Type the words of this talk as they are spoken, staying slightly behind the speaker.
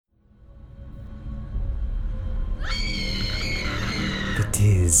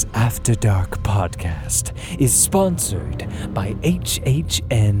Chris's After Dark podcast is sponsored by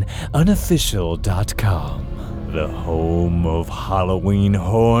HHNUnofficial.com, the home of Halloween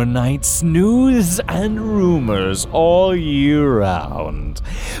Horror Nights news and rumors all year round.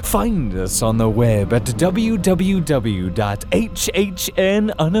 Find us on the web at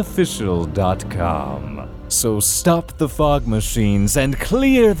www.hhnunofficial.com. So stop the fog machines and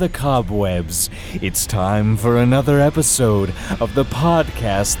clear the cobwebs. It's time for another episode of the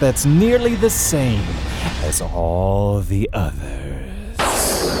podcast that's nearly the same as all the others.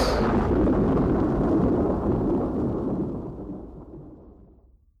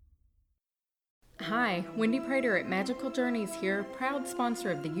 Hi, Wendy Prater at Magical Journeys here, proud sponsor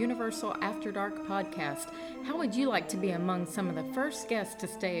of the Universal After Dark podcast. How would you like to be among some of the first guests to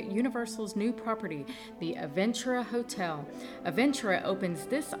stay at Universal's new property, the Aventura Hotel? Aventura opens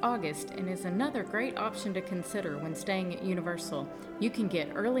this August and is another great option to consider when staying at Universal. You can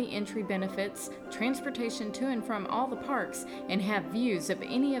get early entry benefits, transportation to and from all the parks, and have views of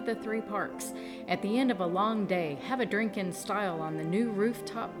any of the 3 parks. At the end of a long day, have a drink in style on the new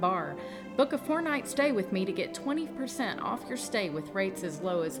rooftop bar. Book a 4-night stay with me to get 20% off your stay with rates as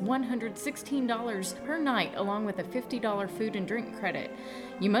low as $116 per night, along with a $50 food and drink credit.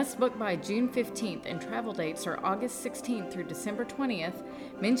 You must book by June 15th, and travel dates are August 16th through December 20th.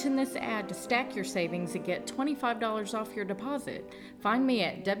 Mention this ad to stack your savings and get $25 off your deposit. Find me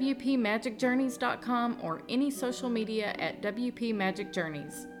at WPMagicJourneys.com or any social media at WP Magic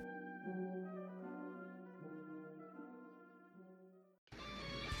Journeys.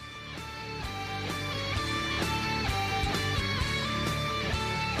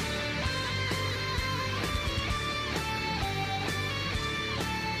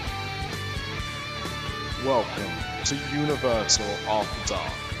 Welcome to Universal After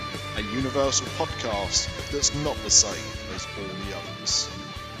Dark, a Universal podcast that's not the same as all the others.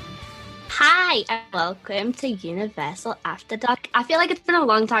 Hi, and welcome to Universal After Dark. I feel like it's been a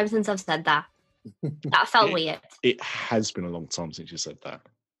long time since I've said that. That felt weird. It has been a long time since you said that.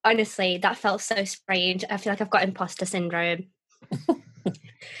 Honestly, that felt so strange. I feel like I've got imposter syndrome.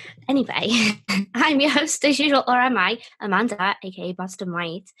 Anyway, I'm your host as usual, or am I, Amanda, aka Boston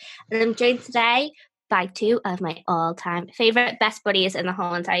White, and I'm joined today by 2 of my all-time favourite best buddies in the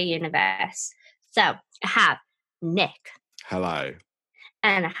whole entire universe. So, I have Nick. Hello.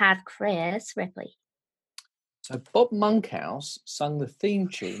 And I have Chris Ripley. So Bob Monkhouse sung the theme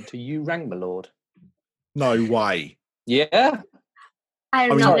tune to You Rang My Lord. No way. Yeah? I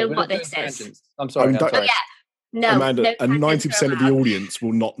don't know what this is. Tangents. I'm sorry. Oh, Yeah. No, Amanda, no and 90% of the allowed. audience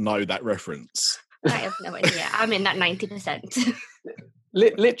will not know that reference. I have no idea. I'm in that 90%.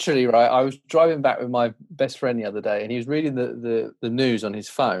 Literally, right, I was driving back with my best friend the other day, and he was reading the news on his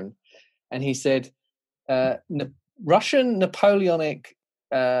phone, and he said, Russian Napoleonic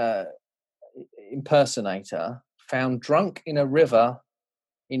impersonator found drunk in a river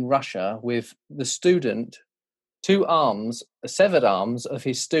in Russia with the student, 2 arms, severed arms of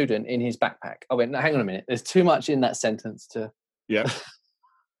his student in his backpack. I went, no, hang on a minute, there's too much in that sentence to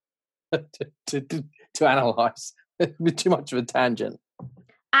to analyse. With too much of a tangent.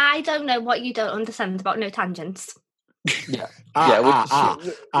 I don't know what you don't understand about no tangents. Yeah.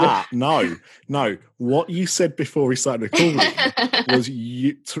 No. What you said before we started recording was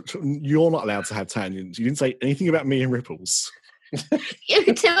you're not allowed to have tangents. You didn't say anything about me and Ripples.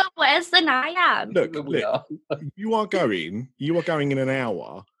 You're 2 are worse than I am. Look, you are going in an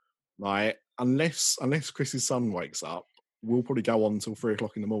hour, right? Unless Chris's son wakes up. We'll probably go on until 3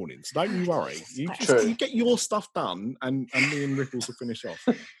 o'clock in the morning. So don't you worry. You get your stuff done, and me and Ripples will finish off.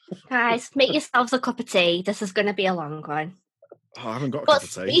 Guys, make yourselves a cup of tea. This is going to be a long one. Oh, I haven't got a But cup of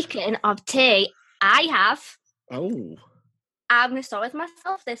tea. speaking of tea, I have. Oh. I'm going to start with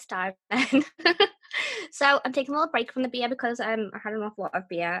myself this time. So I'm taking a little break from the beer because I had an awful lot of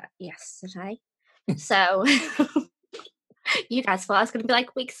beer yesterday. So you guys thought I was going to be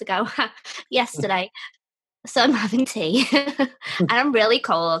like weeks ago. Yesterday. So I'm having tea, and I'm really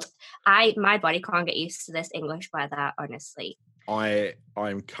cold. My body can't get used to this English weather, honestly.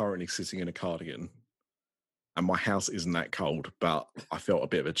 I'm currently sitting in a cardigan, and my house isn't that cold, but I felt a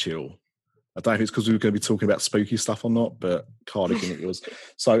bit of a chill. I don't know if it's because we were going to be talking about spooky stuff or not, but cardigan it was.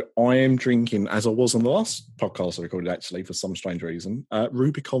 So I am drinking, as I was on the last podcast I recorded, actually, for some strange reason,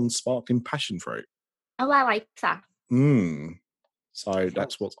 Rubicon Sparkling Passion Fruit. Oh, I like that. So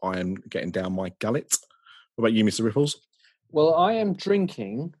that's what I am getting down my gullet. What about you, Mr. Ripples? Well, I am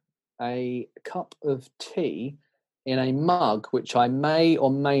drinking a cup of tea in a mug, which I may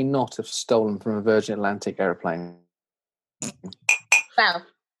or may not have stolen from a Virgin Atlantic aeroplane. Well,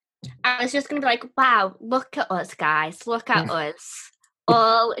 I was just going to be like, wow, look at us, guys. Look at us.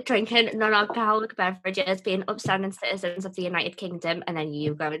 all drinking non-alcoholic beverages, being upstanding citizens of the United Kingdom, and then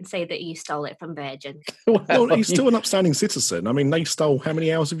you go and say that you stole it from Virgin. Well, he's still an upstanding citizen. I mean, they stole how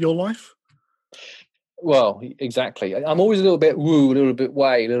many hours of your life? Well, exactly. I'm always a little bit woo, a little bit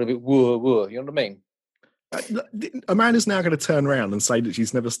way, a little bit woo, woo. You know what I mean? Amanda's now going to turn around and say that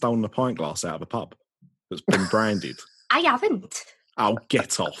she's never stolen a pint glass out of a pub that's been branded. I haven't. Oh,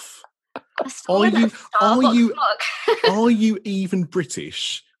 get off. I've stolen a Starbucks mug. Are you even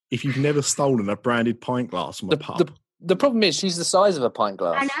British if you've never stolen a branded pint glass from a pub? The problem is she's the size of a pint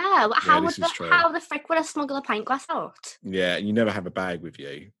glass. I know. How the frick would I smuggle a pint glass out? Yeah, you never have a bag with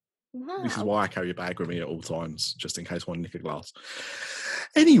you. No. This is why I carry a bag with me at all times, just in case I want to nick a glass.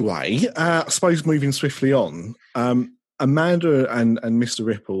 Anyway, I suppose moving swiftly on, Amanda and Mr.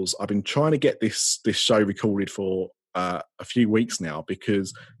 Ripples, I've been trying to get this show recorded for a few weeks now,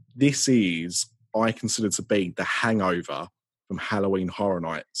 because this is, I consider to be, the hangover from Halloween Horror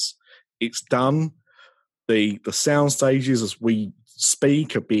Nights. It's done. The sound stages as we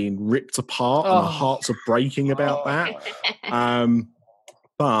speak are being ripped apart, and our hearts are breaking about that.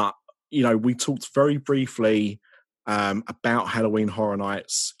 But, you know, we talked very briefly about Halloween Horror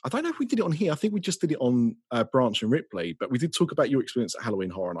Nights. I don't know if we did it on here. I think we just did it on Branch and Ripley, but we did talk about your experience at Halloween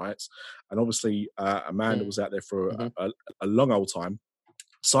Horror Nights. And obviously, Amanda was out there for a long old time.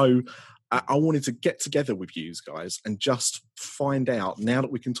 So I wanted to get together with you guys and just find out, now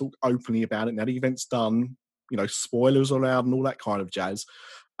that we can talk openly about it, now the event's done, you know, spoilers allowed and all that kind of jazz,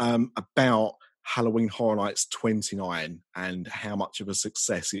 about Halloween Horror Nights 29 and how much of a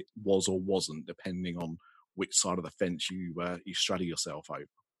success it was or wasn't, depending on which side of the fence you straddle yourself over.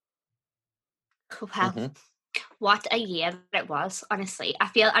 Well, what a year it was, honestly. I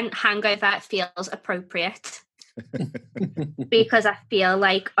feel, and hangover feels appropriate. Because I feel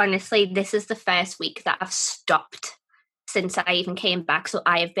like, honestly, this is the first week that I've stopped since I even came back. So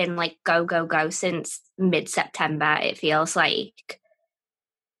I have been like go since mid-September, it feels like.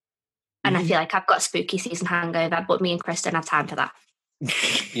 And I feel like I've got spooky season hangover, but me and Chris don't have time for that.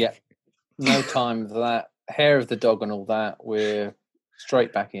 Yeah, no time for that. Hair of the dog and all that. We're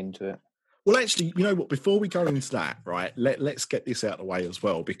straight back into it. Well, actually, you know what? Before we go into that, right, let's get this out of the way as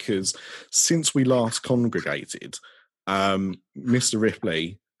well, because since we last congregated, Mr.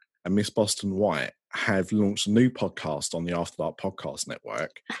 Ripley and Miss Boston White have launched a new podcast on the After Dark Podcast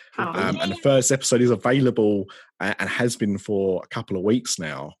Network. And the first episode is available and has been for a couple of weeks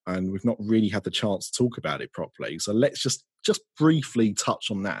now, and we've not really had the chance to talk about it properly. So let's just briefly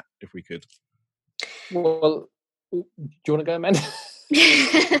touch on that, if we could. Well, do you want to go, Amanda?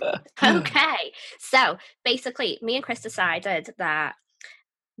 Okay, so basically me and Chris decided that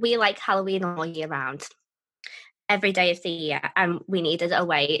we like Halloween all year round, every day of the year, and we needed a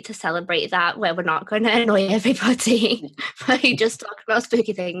way to celebrate that where we're not going to annoy everybody by just talking about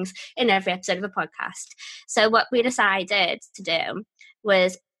spooky things in every episode of a podcast. So what we decided to do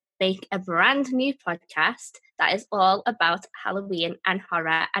was make a brand new podcast that is all about Halloween and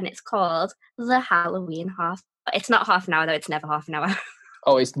horror, and it's called The Halloween Half. It's not half an hour, though. It's never half an hour.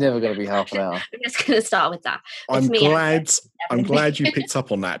 Oh, it's never going to be half an hour. I'm just going to start with that. I'm glad you picked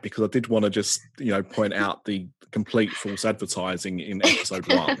up on that, because I did want to just, you know, point out the complete false advertising in episode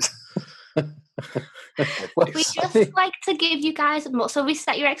 1. We just like to give you guys more. So we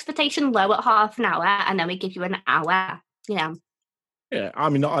set your expectation low at half an hour, and then we give you an hour, you know. Yeah, I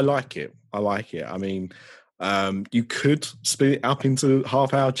mean, I like it. I mean, you could split it up into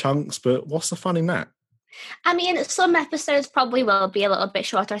half-hour chunks, but what's the fun in that? I mean, some episodes probably will be a little bit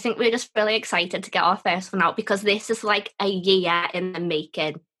shorter. I think we're just really excited to get our first one out, because this is like a year in the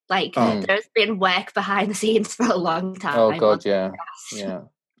making. Like, there's been work behind the scenes for a long time. Oh, God, yeah.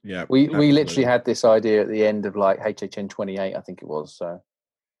 We literally had this idea at the end of like HHN 28, I think it was. So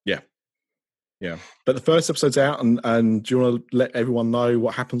yeah. But the first episode's out, and do you want to let everyone know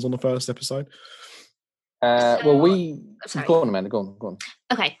what happens on the first episode? Go on, Amanda, go on.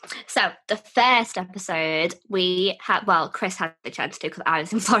 Okay, so the first episode, Chris had the chance to, because I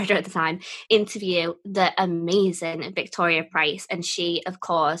was in Florida at the time, interview the amazing Victoria Price, and she, of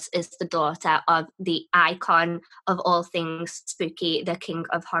course, is the daughter of the icon of all things spooky, the king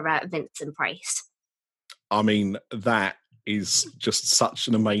of horror, Vincent Price. I mean, that is just such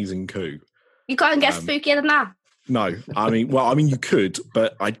an amazing coup. You can't get spookier than that. No, I mean, you could,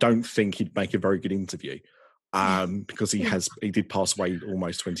 but I don't think he'd make a very good interview, because he did pass away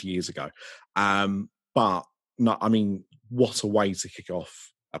almost 20 years ago. But no, I mean, what a way to kick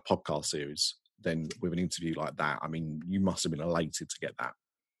off a podcast series then with an interview like that. I mean, you must have been elated to get that.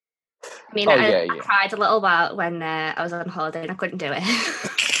 I mean, I cried a little while when I was on holiday and I couldn't do it.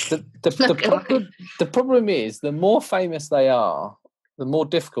 The problem is, the more famous they are, the more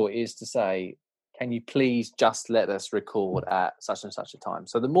difficult it is to say, can you please just let us record at such and such a time?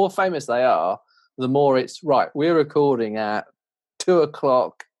 So the more famous they are, the more it's, right, we're recording at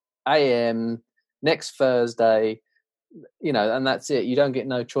 2:00 a.m. next Thursday, and that's it. You don't get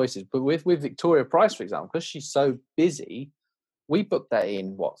no choices. But with Victoria Price, for example, because she's so busy, we booked that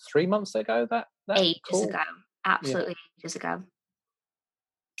in, 3 months ago? That Ages call? ago. Absolutely ages ago.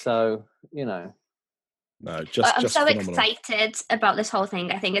 So, No, I'm just so phenomenal. excited about this whole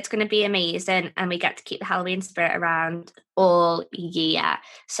thing. I think it's going to be amazing, and we get to keep the Halloween spirit around all year.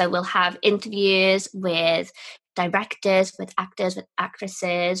 So we'll have interviews with directors, with actors, with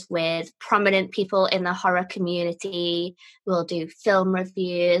actresses, with prominent people in the horror community. We'll do film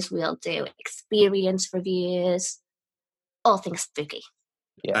reviews. We'll do experience reviews. All things spooky.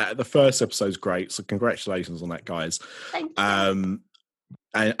 Yeah. The first episode's great, so congratulations on that, guys. Thank you.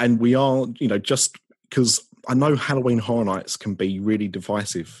 And we are, just because I know Halloween Horror Nights can be really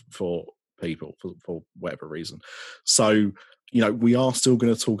divisive for people for whatever reason. So, we are still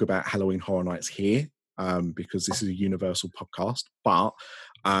going to talk about Halloween Horror Nights here because this is a universal podcast. But,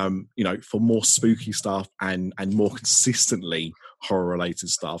 for more spooky stuff and more consistently horror-related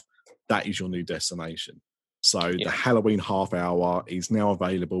stuff, that is your new destination. So the Halloween half hour is now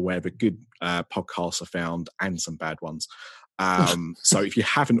available wherever good podcasts are found, and some bad ones. So if you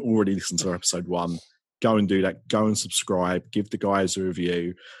haven't already listened to episode 1, go and do that. Go and subscribe. Give the guys a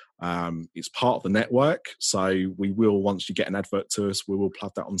review. It's part of the network, so we will, once you get an advert to us, we will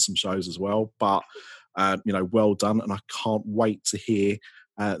plug that on some shows as well. But well done, and I can't wait to hear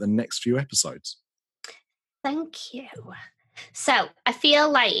the next few episodes. Thank you. So I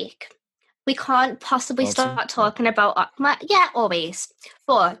feel like we can't possibly start talking about... always.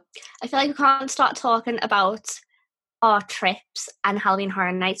 But I feel like we can't start talking about our trips and Halloween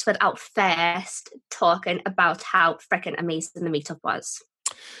Horror Nights without first talking about how freaking amazing the meetup was.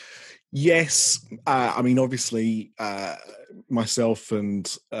 Yes. Obviously, myself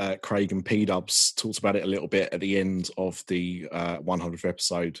and Craig and P-Dubs talked about it a little bit at the end of the 100th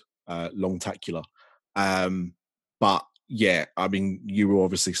episode, Longtacular. But yeah, you were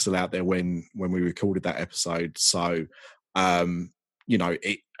obviously still out there when we recorded that episode. So,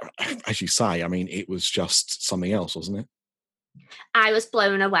 it, as you say, it was just something else, wasn't it? I was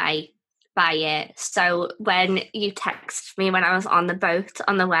blown away by it. So when you texted me when I was on the boat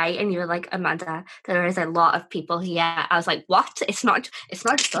on the way, and you were like, Amanda, there is a lot of people here, I was like, what? It's not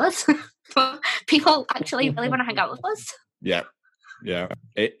just us. But people actually really want to hang out with us. Yeah.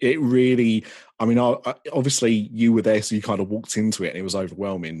 It really, obviously you were there, so you kind of walked into it and it was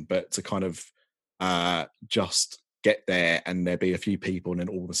overwhelming, but to kind of just get there and there be a few people and then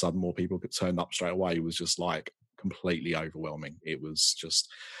all of a sudden more people get turned up straight away was just like completely overwhelming. It was just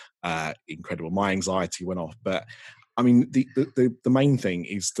incredible. My anxiety went off. But the main thing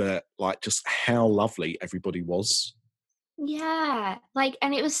is that, like, just how lovely everybody was. Yeah,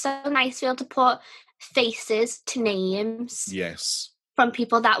 and it was so nice to be able to put faces to names. Yes. From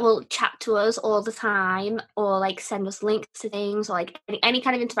people that will chat to us all the time, or send us links to things, or any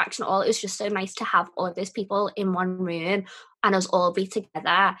kind of interaction at all. It was just so nice to have all of those people in one room and us all be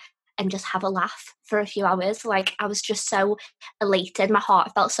together and just have a laugh for a few hours. I was just so elated. My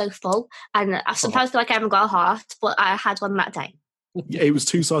heart felt so full, and I sometimes feel like I haven't got a heart, but I had one that day. Yeah, it was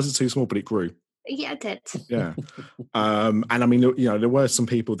 2 sizes too small, but it grew. Yeah, it did. Yeah. And there were some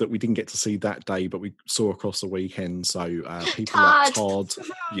people that we didn't get to see that day, but we saw across the weekend. So people like Todd.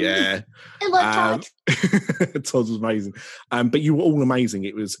 Yeah. I love Todd. Todd was amazing. But you were all amazing.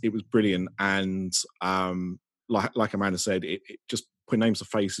 It was brilliant. And like Amanda said, it just putting names to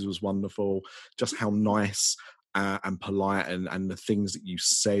faces was wonderful. Just how nice and polite and the things that you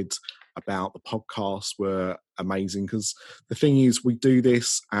said about the podcast were amazing. Because the thing is, we do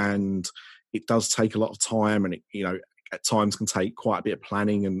this and it does take a lot of time, and it, at times can take quite a bit of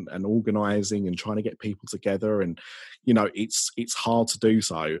planning and organising and trying to get people together, and it's hard to do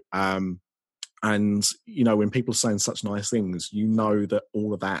so. And when people are saying such nice things, that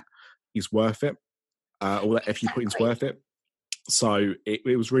all of that is worth it. All that effort you put in's worth it. So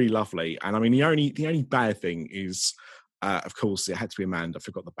it was really lovely. And the only bad thing is, of course, it had to be Amanda. I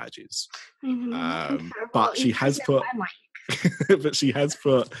forgot the badges. Mm-hmm. But she has put. But she has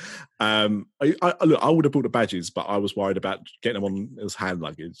put. I would have bought the badges, but I was worried about getting them on as hand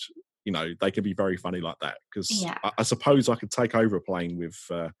luggage. They can be very funny like that. Because I suppose I could take over a plane with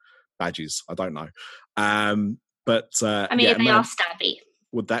badges. I don't know. But they are stabby.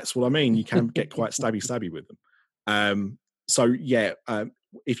 Well, that's what I mean. You can get quite stabby with them.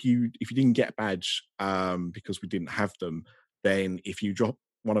 If you didn't get a badge because we didn't have them, then if you drop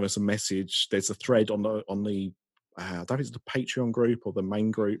one of us a message, there's a thread on the I don't know if it's the Patreon group or the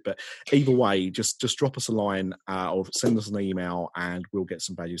main group, but either way, just drop us a line or send us an email, and we'll get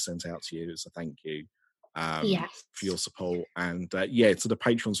some badges sent out to you as a thank you for your support. And to the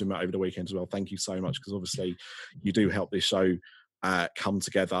patrons we met over the weekend as well, thank you so much, because obviously you do help this show come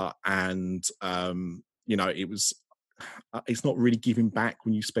together. And it's not really giving back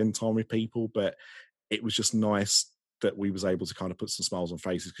when you spend time with people, but it was just nice that we was able to kind of put some smiles on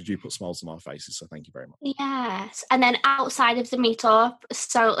faces, because you put smiles on our faces, so thank you very much. Yes. And then outside of the meetup,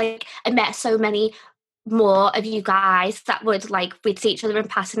 so like I met so many more of you guys that would like we'd see each other in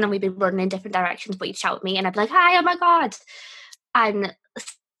passing and we'd be running in different directions, but you'd shout at me and I'd be like, hi, oh my god. And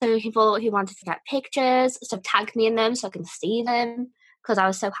so people who wanted to get pictures, so tagged me in them so I can see them, because I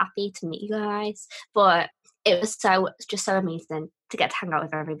was so happy to meet you guys. But it was just so amazing to get to hang out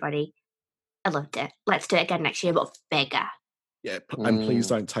with everybody. I loved it. Let's do it again next year, but bigger. Yeah, and please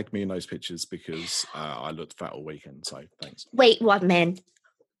don't tag me in those pictures, because I looked fat all weekend, so thanks. Wait 1 minute.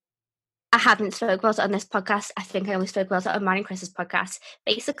 I haven't spoke about it on this podcast. I think I only spoke about it on mine and Chris's podcast.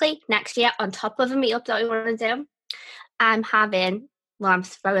 Basically, next year, on top of a meetup that we want to do, I'm throwing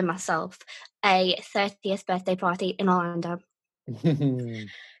myself a 30th birthday party in Orlando.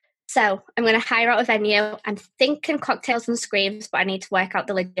 So I'm going to hire out a venue. I'm thinking cocktails and screams, but I need to work out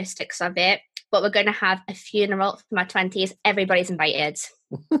the logistics of it. But we're going to have a funeral for my 20s. Everybody's invited.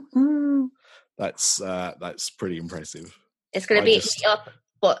 That's pretty impressive. It's going to be up,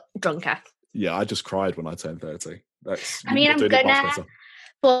 but drunker. Yeah, I just cried when I turned 30.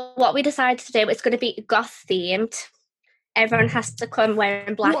 But what we decided to do, it's going to be goth themed. Everyone has to come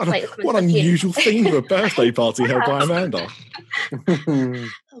wearing black. What an unusual theme for a birthday party held by Amanda.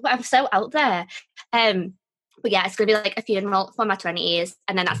 I'm so out there. But yeah, it's going to be like a funeral for my 20s.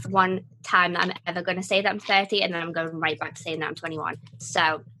 And then that's the one time that I'm ever going to say that I'm 30. And then I'm going right back to saying that I'm 21.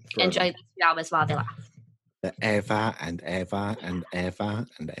 So enjoy the 2 hours while they laugh. Ever and ever and ever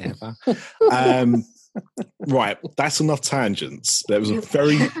and ever. Right, that's enough tangents. There was a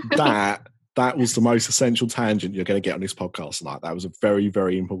very that was the most essential tangent you're going to get on this podcast tonight. That was a very,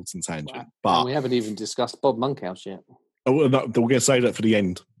 very important tangent. Wow. But and we haven't even discussed Bob Monkhouse yet. We're going to save that for the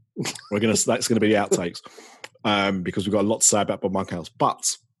end. That's going to be the outtakes, because we've got a lot to say about Bob Monkhouse.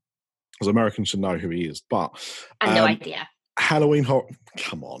 But as Americans should know who he is. But I have no idea. Halloween Horror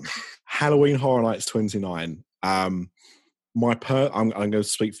Nights 29. I'm going to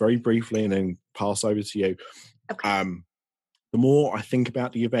speak very briefly and then pass over to you. Okay. The more I think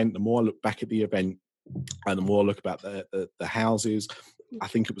about the event, the more I look back at the event, and the more I look about the houses, I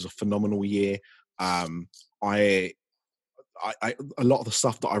think it was a phenomenal year. A lot of the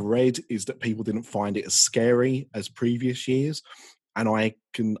stuff that I read is that people didn't find it as scary as previous years. And I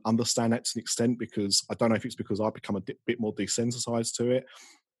can understand that to an extent, because I don't know if it's because I've become a bit more desensitized to it,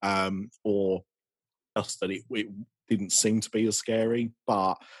 or just that it didn't seem to be as scary.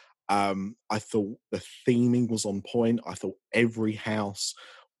 But I thought the theming was on point. I thought every house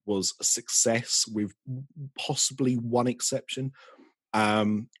was a success, with possibly one exception.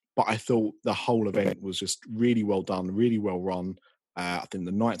 But I thought the whole event was just really well done, really well run. I think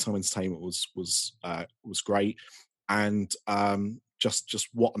the nighttime entertainment was great, and just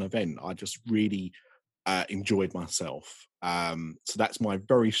what an event! I just really enjoyed myself. So that's my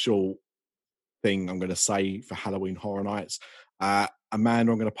very short thing I'm going to say for Halloween Horror Nights.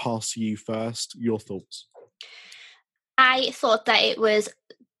 Amanda, I'm going to pass to you first. Your thoughts? I thought that it was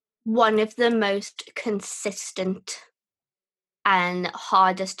one of the most consistent and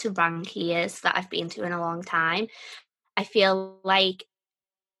hardest to rank years that I've been to in a long time. I feel like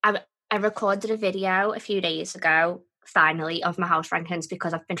I recorded a video a few days ago, finally, of my house rankings,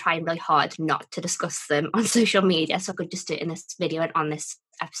 because I've been trying really hard not to discuss them on social media, so I could just do it in this video and on this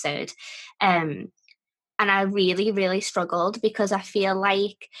episode. And I really, really struggled, because I feel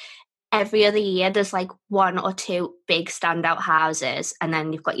like every other year there's like 1 or 2 big standout houses, and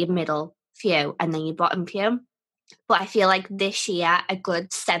then you've got your middle few and then your bottom few. But I feel like this year a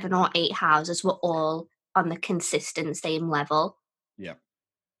good 7 or 8 houses were all on the consistent same level. Yeah.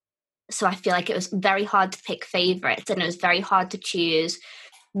 So I feel like it was very hard to pick favourites, and it was very hard to choose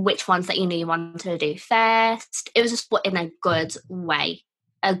which ones that you knew you wanted to do first. It was just in a good way,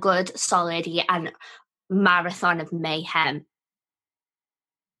 a good solid year and marathon of mayhem.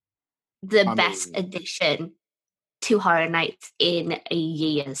 The best addition to Horror Nights in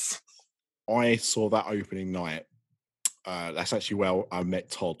years. I saw that opening night. That's actually where I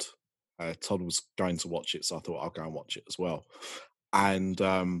met Todd. Todd was going to watch it, so I thought I'll go and watch it as well. And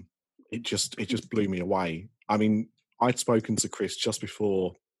it just blew me away. I mean, I'd spoken to Chris just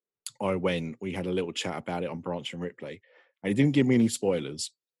before I went. We had a little chat about it on Branch and Ripley, and he didn't give me any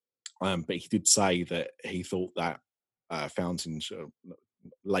spoilers. But he did say that he thought that fountain show,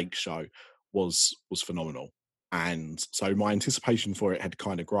 lake show was phenomenal, and so my anticipation for it had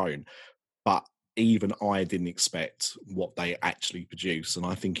kind of grown, but even I didn't expect what they actually produce, and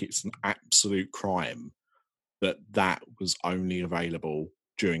I think it's an absolute crime that was only available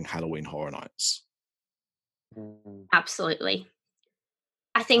during Halloween Horror Nights. Absolutely.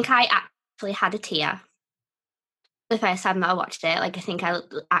 I think I actually had a tear the first time that I watched it. Like, I think I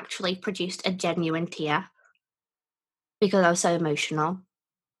actually produced a genuine tear because I was so emotional.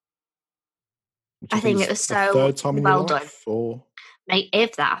 I think it was so third time in well your life, done. or Like,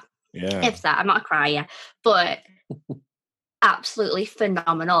 if that, I'm not a crier, but absolutely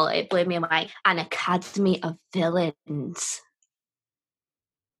phenomenal. It blew me away. An Academy of Villains.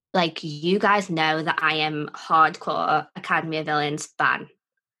 Like, you guys know that I am hardcore Academy of Villains fan,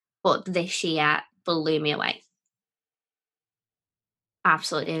 but this year blew me away.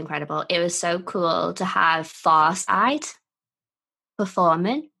 Absolutely incredible. It was so cool to have Farsight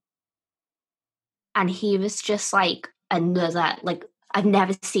performing, and he was just like another, like, I've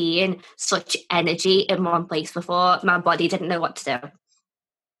never seen such energy in one place before. My body didn't know what to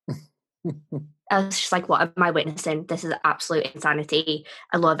do. I was just like, what am I witnessing? This is absolute insanity.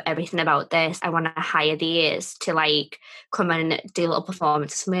 I love everything about this. I want to hire the ears to like come and do little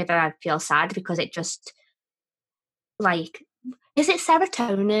performances whenever I feel sad, because it just, like, is it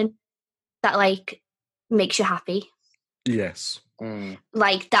serotonin that like makes you happy? yes,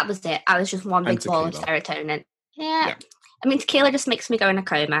 Like, that was it. I was just one big ball of serotonin. Yeah. I mean, tequila just makes me go in a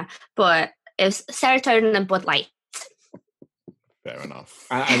coma, but it was serotonin and Bud Light. Fair enough.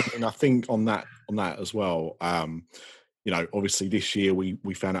 And I think on that as well, you know, obviously this year we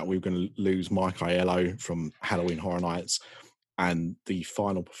found out we were going to lose Mike Aiello from Halloween Horror Nights, and the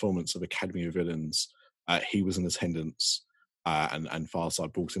final performance of Academy of Villains, he was in attendance, and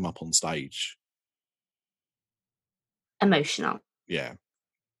Farsight brought him up on stage. Emotional. Yeah.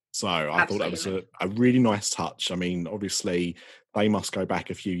 So I thought that was a really nice touch. I mean, obviously they must go back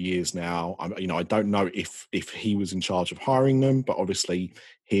a few years now. I don't know if he was in charge of hiring them, but obviously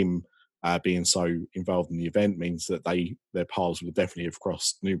him being so involved in the event means that their paths would definitely have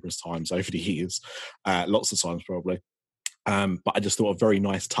crossed numerous times over the years, lots of times probably. But I just thought a very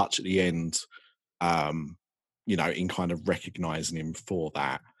nice touch at the end, in kind of recognising him for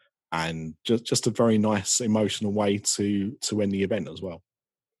that, and just a very nice emotional way to end the event as well.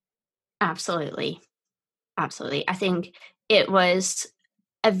 Absolutely. I think it was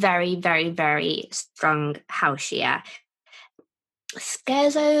a very, very, very strong house year.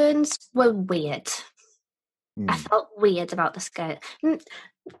 Scare zones were weird. I felt weird about the scare.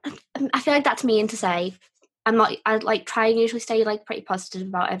 I feel like that's mean to say. I like try and usually stay like pretty positive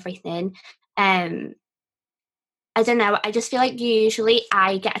about everything. I don't know. I just feel like usually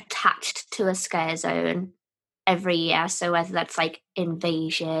I get attached to a scare zone every year. So whether that's like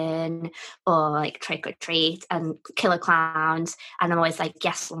Invasion or like Trick or Treat and Killer Clowns, and I'm always like,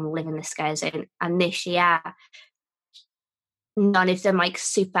 yes, I'm living the scare zone. And this year, none of them like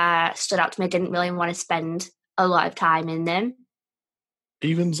super stood out to me. I didn't really want to spend a lot of time in them.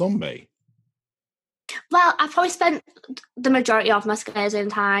 Even Zombie? Well, I probably spent the majority of my scare zone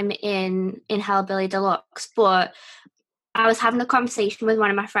time in Hellbilly Deluxe, but I was having a conversation with one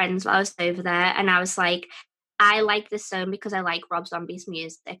of my friends while I was over there, and I was like, I like this zone because I like Rob Zombie's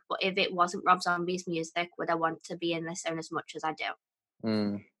music, but if it wasn't Rob Zombie's music, would I want to be in this zone as much as I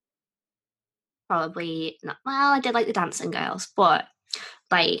do? Probably not. Well, I did like the Dancing Girls, but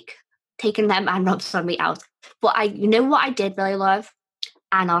like taking them and Rob Zombie out. But you know what I did really love?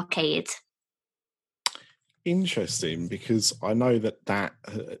 An arcade. Interesting, because I know that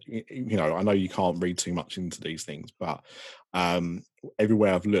I know you can't read too much into these things, but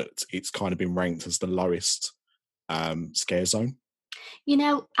everywhere I've looked, it's kind of been ranked as the lowest scare zone. You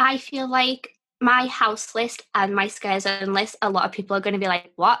know, I feel like my house list and my scare zone list, a lot of people are going to be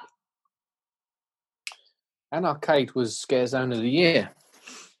like, what? An arcade was scare zone of the year.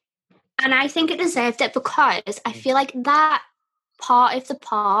 And I think it deserved it because I feel like that part of the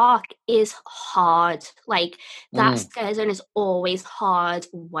park is hard. Like, that scare zone is always hard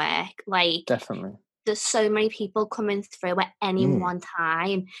work. Like, definitely. There's so many people coming through at any one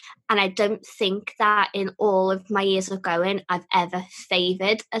time. And I don't think that in all of my years of going, I've ever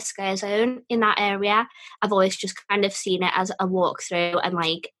favoured a scare zone in that area. I've always just kind of seen it as a walkthrough, and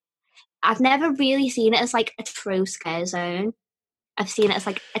like, I've never really seen it as like a true scare zone. I've seen it as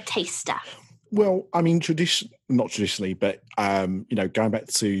like a taster. Well, I mean, not traditionally, but going back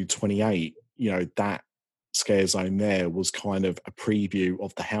to 28, that scare zone there was kind of a preview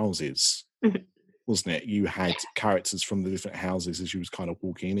of the houses, wasn't it? You had characters from the different houses as you was kind of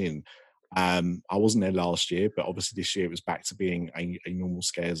walking in. I wasn't there last year, but obviously this year it was back to being a normal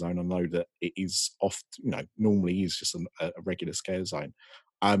scare zone. I know that it is normally is just a regular scare zone.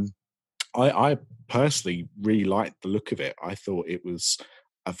 I personally really liked the look of it. I thought it was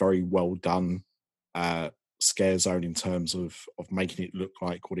a very well done scare zone in terms of making it look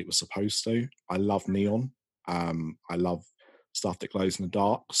like what it was supposed to. I love neon. I love stuff that glows in the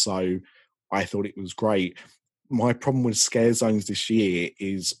dark. So I thought it was great. My problem with scare zones this year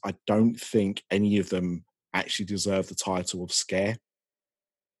is I don't think any of them actually deserve the title of scare.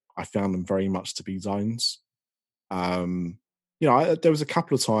 I found them very much to be zones. There was a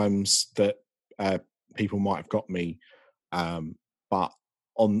couple of times that people might have got me, but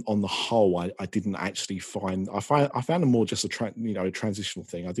on the whole, I didn't actually find. I found them more just a transitional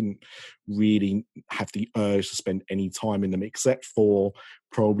thing. I didn't really have the urge to spend any time in them, except for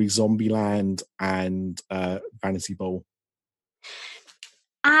probably Zombieland and Vanity Ball.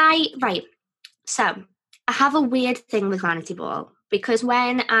 So I have a weird thing with Vanity Ball, because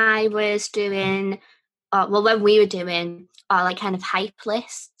when I was doing, when we were doing our like kind of hype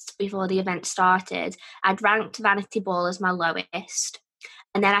lists before the event started, I'd ranked Vanity Ball as my lowest.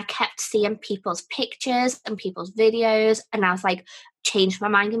 And then I kept seeing people's pictures and people's videos, and I was like, changed my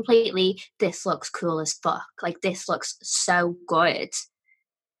mind completely. This looks cool as fuck. Like, this looks so good.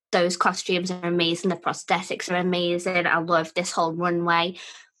 Those costumes are amazing. The prosthetics are amazing. I love this whole runway.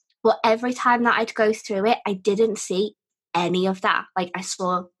 But every time that I'd go through it, I didn't see any of that. Like, I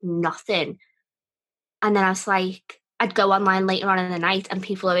saw nothing. And then I was like, I'd go online later on in the night and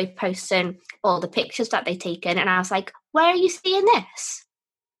people would be posting all the pictures that they'd taken. And I was like, where are you seeing this?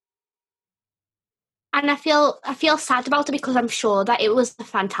 And I feel sad about it, because I'm sure that it was a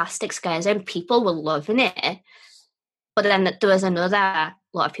fantastic scare zone. People were loving it. But then there was another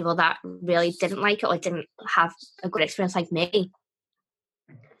lot of people that really didn't like it or didn't have a good experience like me.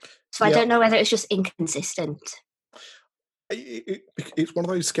 So I don't know whether it's just inconsistent. It's one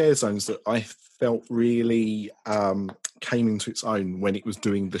of those scare zones that I felt really came into its own when it was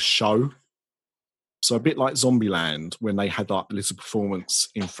doing the show. So a bit like Zombieland, when they had like the little performance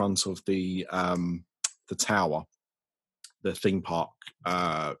in front of the tower, the theme park,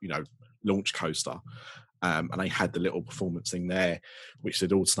 launch coaster, and they had the little performance thing there, which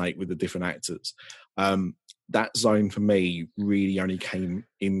they'd alternate with the different actors. That zone for me really only came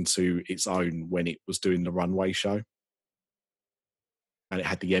into its own when it was doing the runway show, and it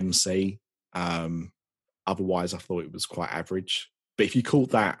had the MC. Otherwise, I thought it was quite average. But if you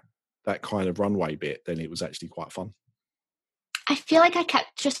called that kind of runway bit, then it was actually quite fun. I feel like I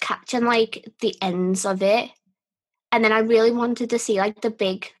kept just catching like the ends of it, and then I really wanted to see like the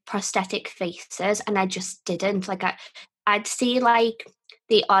big prosthetic faces, and I just didn't. Like I'd see like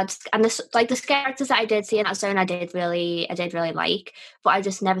the odds and the characters that I did see in that zone, I did really like, but I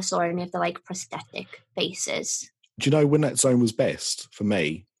just never saw any of the like prosthetic faces. Do you know when that zone was best for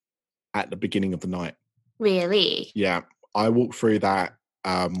me? At the beginning of the night. Really? Yeah, I walked through that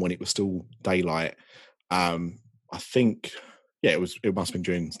when it was still daylight. I think, it must have been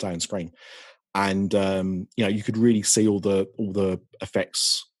during Stay on Screen, and you could really see all the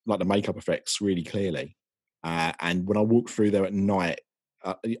effects, like the makeup effects, really clearly. And when I walked through there at night,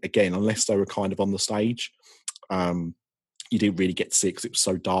 again, unless they were kind of on the stage, you didn't really get to see it because it was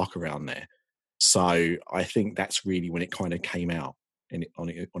so dark around there. So I think that's really when it kind of came out on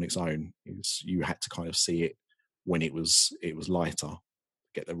its own. Is you had to kind of see it when it was lighter,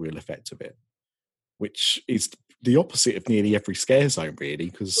 get the real effect of it, which is the opposite of nearly every scare zone, really,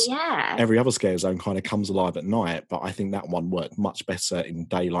 because every other scare zone kind of comes alive at night. But I think that one worked much better in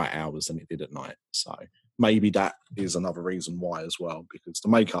daylight hours than it did at night. So maybe that is another reason why as well, because the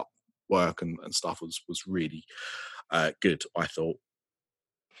makeup work and stuff was really good, I thought.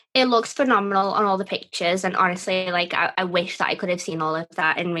 It looks phenomenal on all the pictures, and honestly, like I wish that I could have seen all of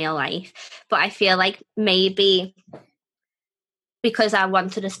that in real life. But I feel like maybe because I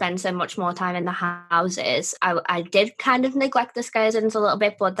wanted to spend so much more time in the houses, I did kind of neglect the scare zones a little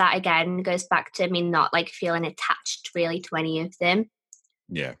bit, but that again goes back to me not like feeling attached really to any of them.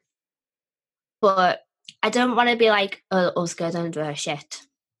 Yeah. But I don't want to be like, oh, scare zones were shit,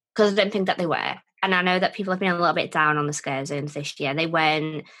 because I don't think that they were. And I know that people have been a little bit down on the scare zones this year. They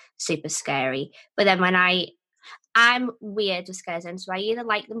weren't super scary. But then when I'm weird with scare zones, so I either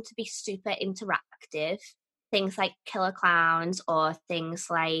like them to be super interactive, things like Killer Clowns, or things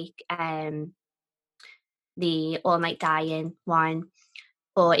like the All Night Dying one,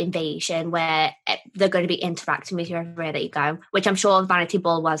 or Invasion, where they're going to be interacting with you everywhere that you go, which I'm sure Vanity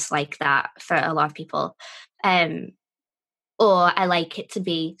Ball was like that for a lot of people. Or I like it to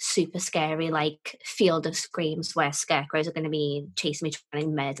be super scary, like Field of Screams, where scarecrows are going to be chasing me, trying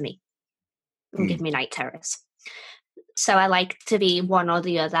to murder me. and give me night terrors. So I like to be one or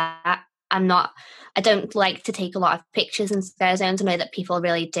the other. I don't like to take a lot of pictures in scare zones. I know that people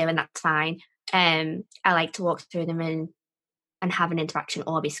really do, and that's fine. I like to walk through them and have an interaction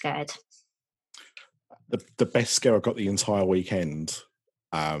or be scared. The best scare I got the entire weekend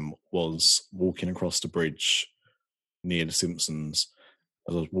was walking across the bridge near The Simpsons.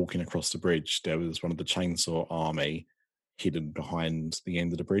 As I was walking across the bridge, there was one of the Chainsaw Army hidden behind the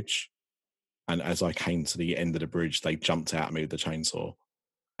end of the bridge. And as I came to the end of the bridge, they jumped out at me with the chainsaw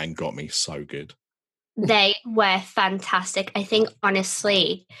and got me so good. They were fantastic. I think,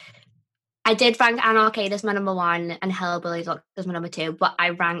 honestly, I did rank An Arcade as my number 1 and Hellbilly Doctor as my number 2, but I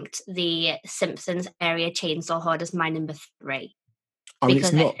ranked the Simpsons area chainsaw horde as my number 3. I mean,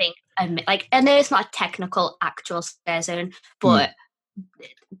 because it's not... I think, I know it's not a technical actual scare zone, but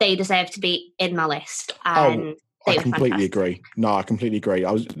they deserve to be in my list. And I completely agree. No, I completely agree.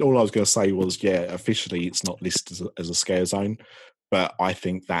 All I was going to say was, officially it's not listed as a scare zone, but I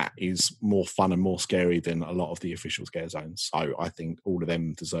think that is more fun and more scary than a lot of the official scare zones. So I think all of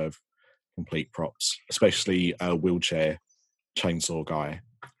them deserve complete props, especially a wheelchair chainsaw guy,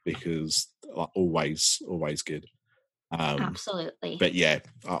 because always good. Absolutely. But yeah,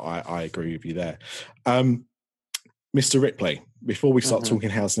 I agree with you there. Mr. Ripley, before we start talking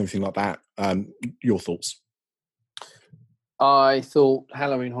house and everything like that, your thoughts? I thought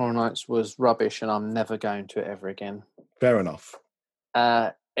Halloween Horror Nights was rubbish and I'm never going to it ever again. Fair enough.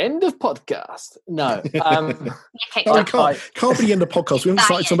 End of podcast. No. Can't be the end of podcast. We haven't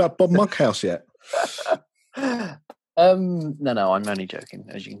started talking about Bob Monkhouse yet. No, I'm only joking,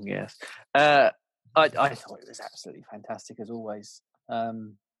 as you can guess. I thought it was absolutely fantastic, as always.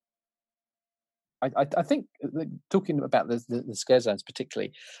 I think, talking about the scare zones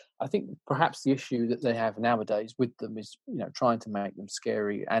particularly, I think perhaps the issue that they have nowadays with them is, trying to make them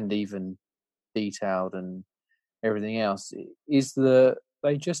scary and even detailed and everything else, is that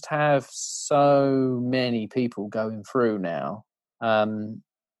they just have so many people going through now.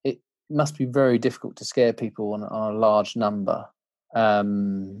 It must be very difficult to scare people on a large number.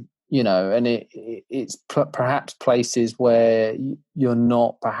 And it's perhaps places where you're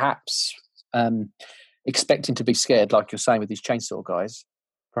not perhaps expecting to be scared, like you're saying with these chainsaw guys.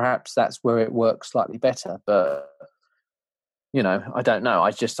 Perhaps that's where it works slightly better, but I don't know.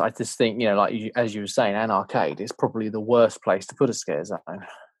 I just think, as you were saying, An Arcade is probably the worst place to put a scare zone.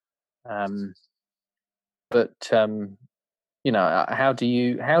 How do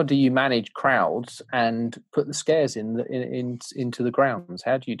you manage crowds and put the scares into the grounds?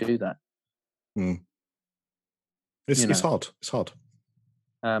 How do you do that? It's hard. It's hard.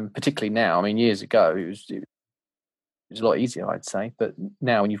 Particularly now. I mean, years ago it was a lot easier, I'd say. But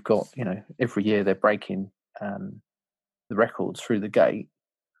now, when you've got every year they're breaking the records through the gate,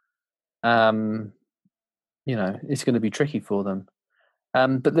 it's going to be tricky for them.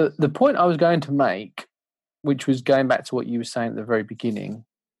 But the point I was going to make, which was going back to what you were saying at the very beginning,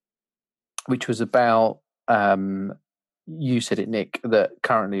 which was about you said it, Nick, that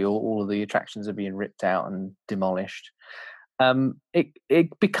currently all of the attractions are being ripped out and demolished.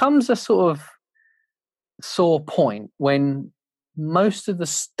 It becomes a sort of sore point when most of the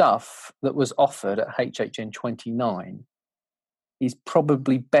stuff that was offered at HHN 29 is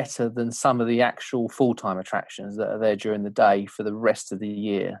probably better than some of the actual full-time attractions that are there during the day for the rest of the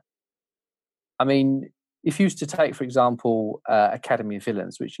year. I mean, if you used to take, for example, Academy of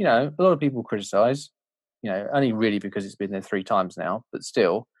Villains, which, a lot of people criticise, only really because it's been there 3 times now, but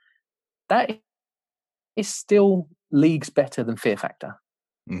still, that is still leagues better than Fear Factor.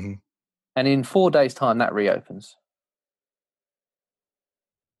 Mm-hmm. And in 4 days' time, that reopens.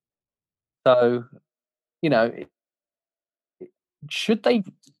 So, should they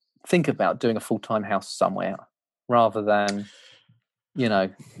think about doing a full-time house somewhere rather than,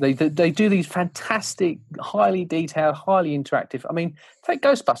 they do these fantastic, highly detailed, highly interactive. I mean, take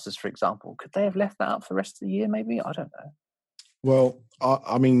Ghostbusters, for example. Could they have left that up for the rest of the year, maybe? I don't know. Well,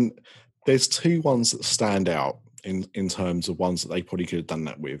 I mean, there's 2 ones that stand out in terms of ones that they probably could have done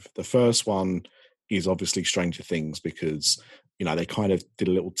that with. The first one is obviously Stranger Things, because, they kind of did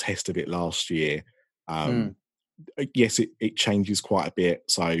a little test of it last year. Yes, it changes quite a bit.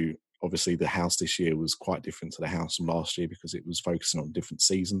 So obviously the house this year was quite different to the house from last year because it was focusing on a different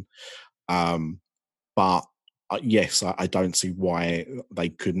season. But yes, I don't see why they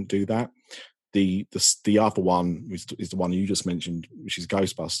couldn't do that. The other one is the one you just mentioned, which is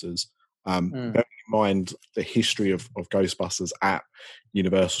Ghostbusters. Bearing in mind the history of Ghostbusters at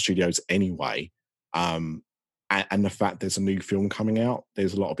Universal Studios anyway, and the fact there's a new film coming out,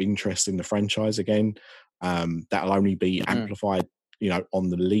 there's a lot of interest in the franchise again. That'll only be amplified on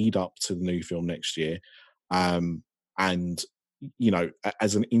the lead up to the new film next year, and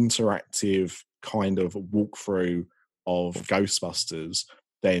as an interactive kind of walkthrough of Ghostbusters,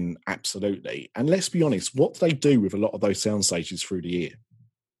 then absolutely. And let's be honest, what do they do with a lot of those sound stages through the year?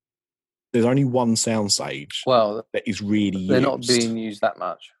 There's only one soundstage that is really they're used. not being used that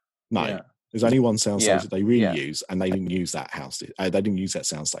much. No, Yeah. there's only one soundstage that they really use, and they didn't use that they didn't use that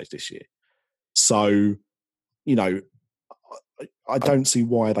soundstage this year. So, I don't see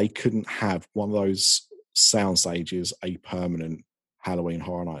why they couldn't have one of those sound stages a permanent Halloween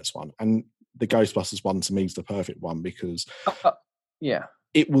Horror Nights one. And the Ghostbusters one to me is the perfect one because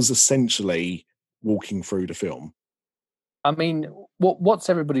it was essentially walking through the film. I mean, what's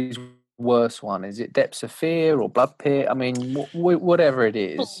everybody's worst one? Is it Depths of Fear or Blood Pit? I mean, whatever it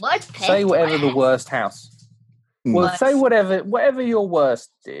is, Blood Pit, say whatever the worst house. Well, Worst. say whatever your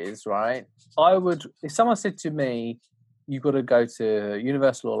worst is, right? I would, if someone said to me, you've got to go to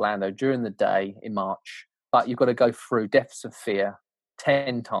Universal Orlando during the day in March, but you've got to go through Depths of Fear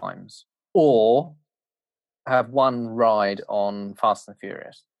 10 times, or have one ride on Fast and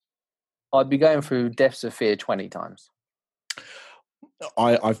Furious, I'd be going through Depths of Fear 20 times.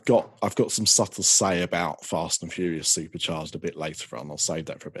 I've got some stuff to say about Fast and Furious Supercharged a bit later on. I'll save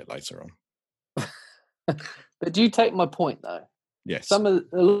that for a bit later on. But do you take my point, though? Yes. A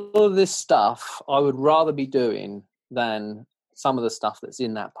lot of this stuff I would rather be doing than some of the stuff that's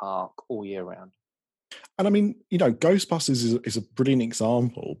in that park all year round. And I mean, Ghostbusters is a brilliant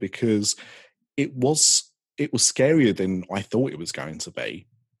example because it was scarier than I thought it was going to be.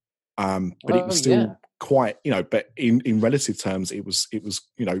 But it was still quite, but in relative terms, it was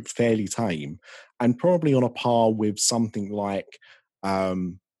fairly tame and probably on a par with something like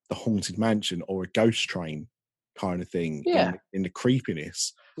the Haunted Mansion or a Ghost Train kind of thing in the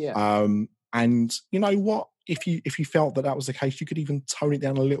creepiness. Yeah. And you know what? If you felt that was the case, you could even tone it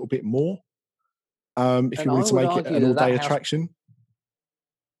down a little bit more. If you wanted to make it an all-day attraction.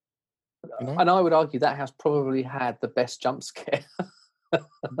 And I would argue that house probably had the best jump scare.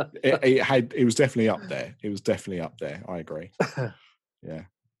 It was definitely up there. It was definitely up there. I agree. Yeah.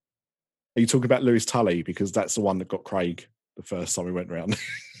 Are you talking about Lewis Tully? Because that's the one that got Craig the first time we went around.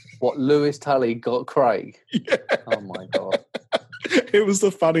 What, Lewis Tully got Craig? Yeah. Oh my God. It was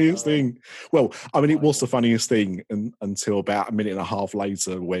the funniest thing. Well, I mean, it was the funniest thing until about a minute and a half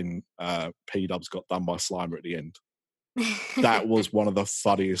later when P-Dubs got done by Slimer at the end. That was one of the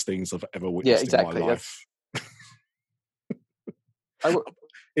funniest things I've ever witnessed in my life. I went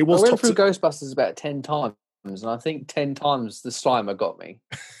through Ghostbusters about 10 times, and I think 10 times the Slimer got me.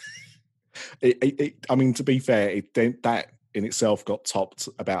 I mean, to be fair, that in itself got topped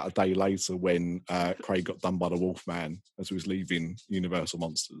about a day later when Craig got done by the Wolfman as he was leaving Universal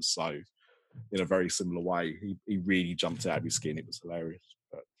Monsters. So, in a very similar way, he really jumped out of his skin. It was hilarious.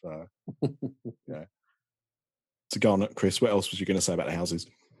 But yeah. To go on, Chris, what else was you going to say about the houses?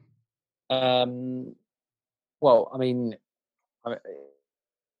 Well, I mean, if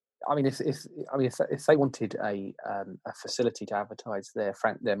they wanted a facility to advertise their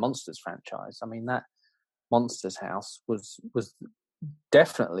Monsters franchise, I mean that Monsters house was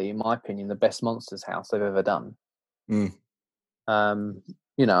definitely, in my opinion, the best Monsters house they've ever done. I'm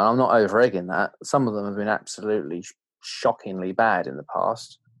not over egging that. Some of them have been absolutely shockingly bad in the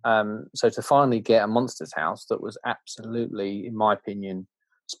past. So to finally get a Monsters house that was absolutely, in my opinion,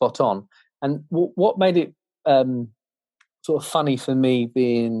 spot on. And what made it sort of funny for me,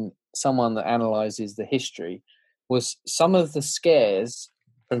 being someone that analyzes the history, was some of the scares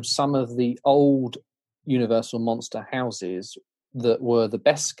from some of the old Universal Monster houses that were the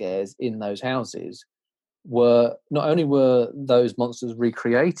best scares in those houses were not only were those monsters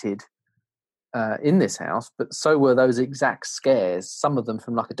recreated in this house, but so were those exact scares, some of them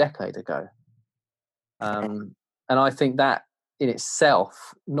from like a decade ago. And I think that in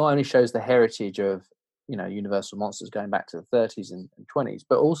itself not only shows the heritage of Universal Monsters going back to the 30s and 20s,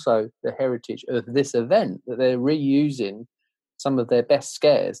 but also the heritage of this event, that they're reusing some of their best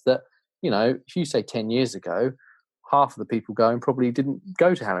scares that, if you say 10 years ago, half of the people going probably didn't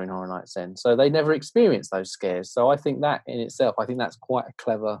go to Halloween Horror Nights then. So they never experienced those scares. So I think that in itself, that's quite a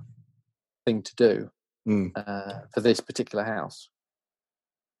clever thing to do for this particular house.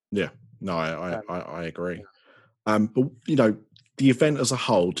 Yeah, no, I agree. But, the event as a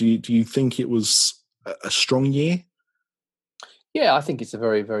whole, do you think it was a strong year? Yeah, I think it's a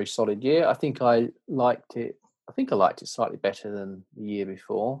very, very solid year. I think I liked it slightly better than the year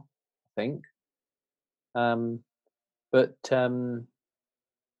before, I think.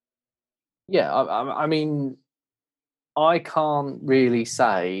 Yeah, I mean, I can't really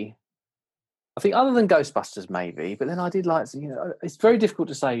say I think other than Ghostbusters, maybe. But then I did like, it's very difficult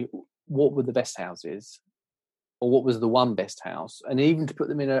to say what were the best houses or what was the one best house, and even to put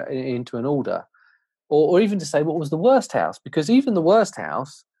them into an order, or even to say what was the worst house, because even the worst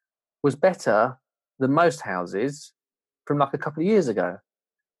house was better than most houses from like a couple of years ago.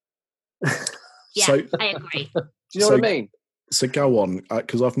 Yeah, So, I agree. Do you know what I mean? So go on,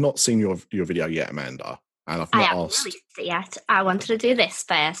 because I've not seen your video yet, Amanda, and I've I not haven't asked. released it yet. I wanted to do this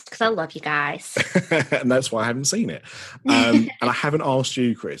first because I love you guys. And that's why I haven't seen it. And I haven't asked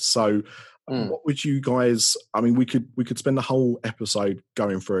you, Chris. So what would you guys, I mean, we could spend the whole episode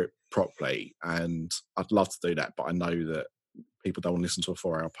going through it properly, and I'd love to do that, but I know that people don't want to listen to a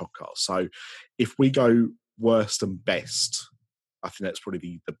 4-hour podcast. So if we go worst and best, I think that's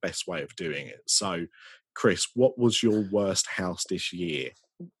probably the best way of doing it. So Chris, what was your worst house this year?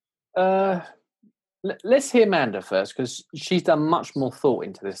 Let's hear Amanda first, because she's done much more thought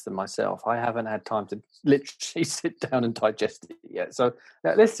into this than myself. I haven't had time to literally sit down and digest it yet. So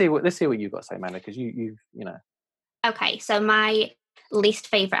let's see what you've got to say, Amanda, because you know. Okay, so my least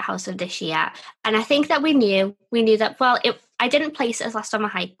favorite house of this year, and I think that we knew that. Well, I didn't place it as last on my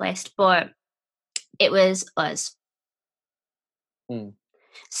hype list, but it was Us.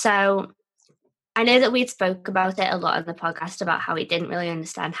 So I know that we'd spoke about it a lot in the podcast about how we didn't really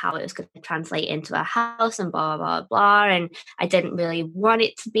understand how it was going to translate into a house and blah, blah, blah. And I didn't really want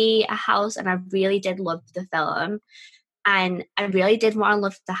it to be a house. And I really did love the film. And I really did want to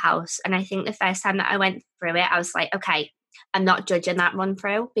love the house. And I think the first time that I went through it, I was like, okay, I'm not judging that run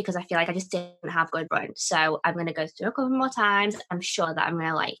through because I feel like I just didn't have good run. So I'm going to go through a couple more times. I'm sure that I'm going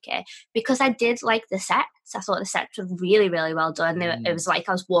to like it because I did like the sets. I thought the sets were really, really well done. It was like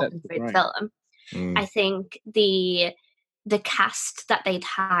I was walking through the film. I think the cast that they'd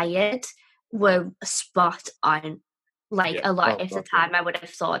hired were spot on. Like a lot of the time, I would have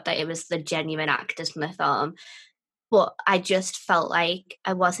thought that it was the genuine actors from the film. But I just felt like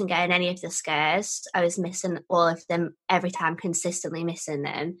I wasn't getting any of the scares. I was missing all of them every time, consistently missing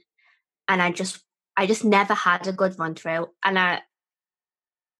them. And I just never had a good run through. And I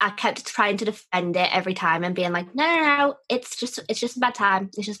kept trying to defend it every time and being like, no, it's just a bad time.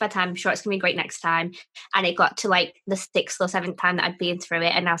 It's just a bad time. I'm sure it's going to be great next time. And it got to like the 6th or 7th time that I'd been through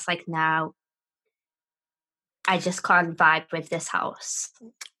it. And I was like, no, I just can't vibe with this house.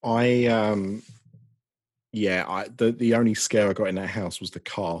 The only scare I got in that house was the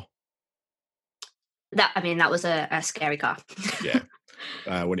car. That was a scary car. Yeah.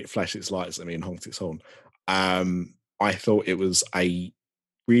 When it flashed its lights at me and honked its horn. I thought it was a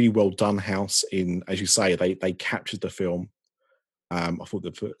really well done house. In, as you say, they captured the film. I thought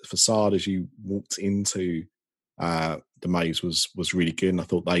the facade as you walked into the maze was really good, and I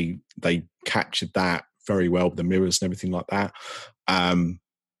thought they captured that very well with the mirrors and everything like that.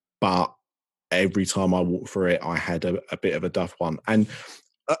 But every time I walked through it, I had a bit of a duff one. And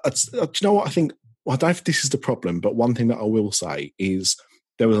do you know what I think? Well, I don't know if this is the problem, but one thing that I will say is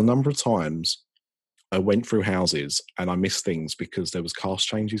there was a number of times I went through houses and I missed things because there was cast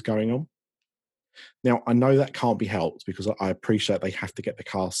changes going on. Now, I know that can't be helped because I appreciate they have to get the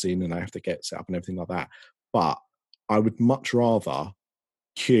cast in and they have to get set up and everything like that. But I would much rather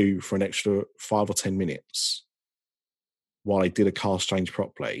queue for an extra 5 or 10 minutes while I did a cast change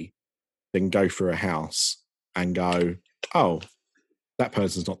properly than go through a house and go, oh, that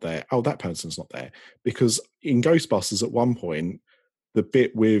person's not there. Oh, that person's not there. Because in Ghostbusters at one point, the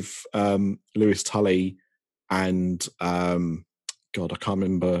bit with Lewis Tully and God, I can't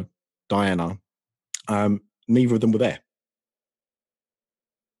remember, Diana, neither of them were there.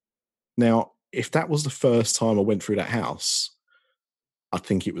 Now, if that was the first time I went through that house, I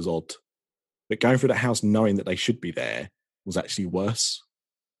think it was odd. But going through that house knowing that they should be there was actually worse.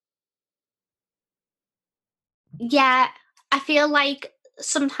 Yeah, I feel like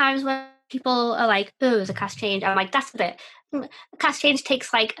sometimes when people are like, oh, there's a cast change, I'm like, that's a bit. A cast change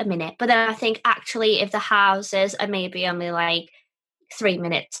takes like a minute. But then I think actually if the houses are maybe only like 3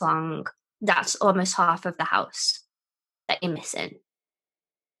 minutes long, that's almost half of the house that you're missing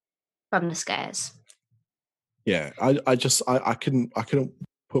from the scares. Yeah, I couldn't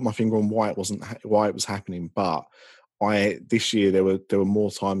put my finger on why it was happening, but this year there were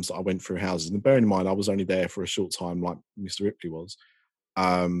more times that I went through houses, and bearing in mind I was only there for a short time, like Mr. Ripley was,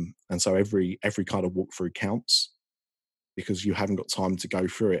 and so every kind of walkthrough counts because you haven't got time to go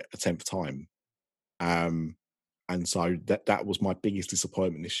through it a 10th time, and so that was my biggest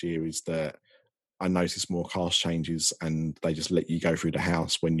disappointment this year, is that I noticed more cast changes and they just let you go through the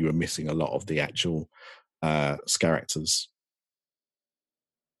house when you were missing a lot of the actual characters.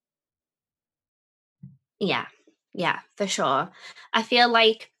 Yeah, for sure. I feel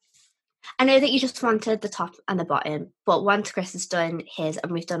like I know that you just wanted the top and the bottom, but once Chris has done his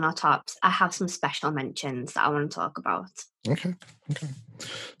and we've done our tops, I have some special mentions that I want to talk about. Okay.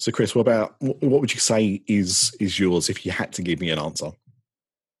 So, Chris, what would you say is yours if you had to give me an answer?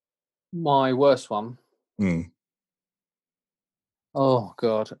 My worst one. Oh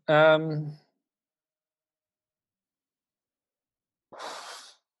God.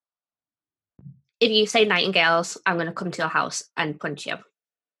 If you say Nightingales, I'm going to come to your house and punch you.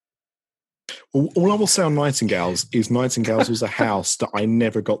 All I will say on Nightingales is Nightingales was a house that I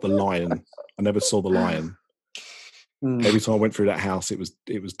never got the lion. I never saw the lion. Every time I went through that house, it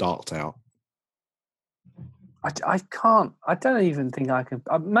was darked out. I can't. I don't even think I can.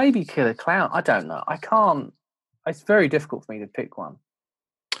 Maybe Killer Clown. I don't know. I can't. It's very difficult for me to pick one.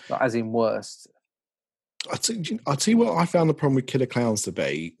 Like, as in worst. I'll tell you what I found the problem with Killer Clowns to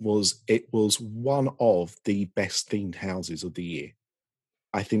be was it was one of the best themed houses of the year.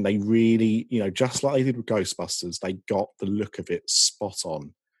 I think they really, just like they did with Ghostbusters, they got the look of it spot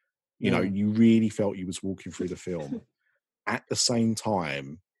on. You really felt you was walking through the film. At the same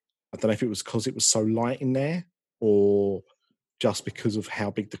time, I don't know if it was because it was so light in there or just because of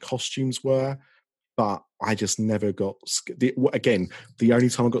how big the costumes were, but I just never got scared. Again, the only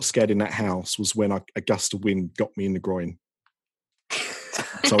time I got scared in that house was when a gust of wind got me in the groin.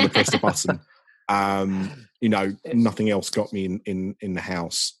 So I pressed the button. Nothing else got me in the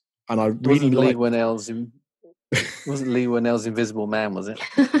house. And I really wasn't Lee Winnell's Invisible Man, was it?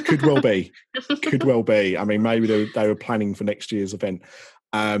 Could well be. I mean, maybe they were planning for next year's event.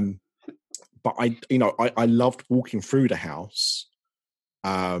 But I loved walking through the house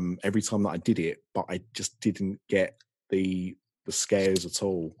every time that I did it, but I just didn't get the scares at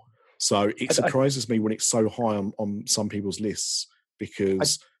all. So it surprises me when it's so high on some people's lists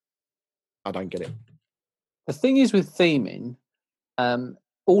because I don't get it. The thing is with theming,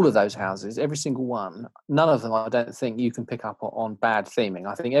 all of those houses, every single one, none of them I don't think you can pick up on bad theming.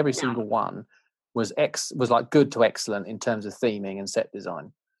 I think every single one was like good to excellent in terms of theming and set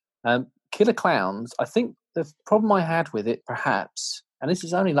design. Killer Clowns, I think the problem I had with it, perhaps, and this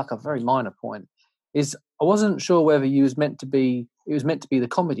is only like a very minor point, is I wasn't sure whether it was meant to be the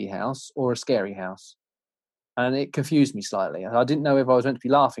comedy house or a scary house, and it confused me slightly. I didn't know if I was meant to be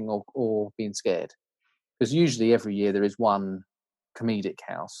laughing or being scared, because usually every year there is one comedic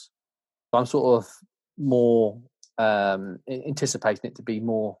house. So I'm sort of more anticipating it to be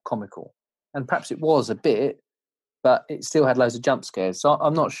more comical, and perhaps it was a bit, but it still had loads of jump scares. So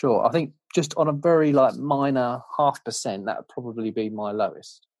I'm not sure. I think just on a very minor 0.5%, that would probably be my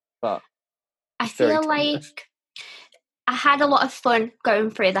lowest. But I feel like I had a lot of fun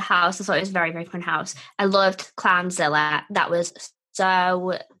going through the house. I thought it was a very, very fun house. I loved Clownzilla. That was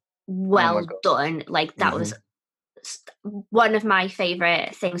so well done. Like that was one of my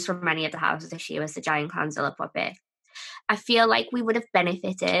favourite things from many of the houses this year was the giant Clownzilla puppet. I feel like we would have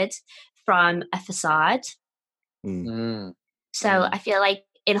benefited from a facade. So I feel like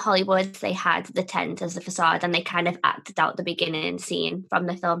in Hollywood they had the tent as the facade and they kind of acted out the beginning scene from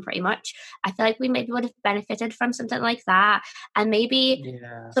the film pretty much. I feel like we maybe would have benefited from something like that, and maybe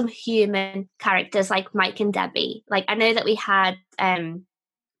some human characters like Mike and Debbie. Like I know that we had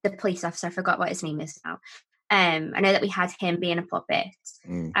the police officer, I forgot what his name is now. I know that we had him being a puppet,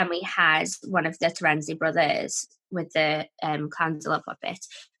 and we had one of the Terenzi brothers with the Clownzilla puppet.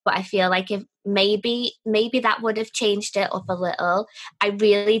 But I feel like if maybe that would have changed it up a little. I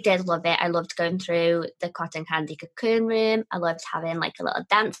really did love it. I loved going through the cotton candy cocoon room. I loved having like a little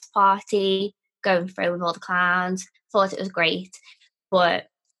dance party, going through with all the clowns. Thought it was great. But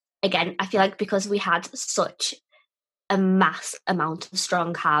again, I feel like because we had such a mass amount of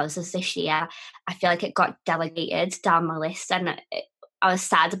strong houses this year, I feel like it got delegated down my list, and I was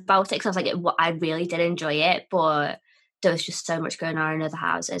sad about it because I was like, I really did enjoy it, but there was just so much going on in other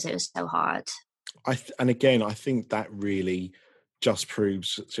houses. It was so hard. And again, I think that really just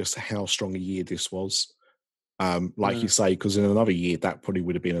proves just how strong a year this was. Like you say, because in another year that probably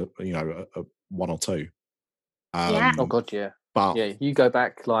would have been a 1 or 2. Oh God, yeah. But yeah, you go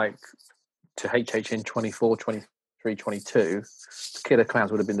back like to HHN 24, 23, 22, Killer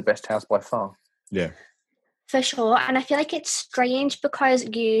Clowns would have been the best house by far. Yeah. For sure. And I feel like it's strange because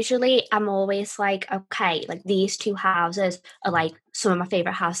usually I'm always like, okay, like these two houses are like some of my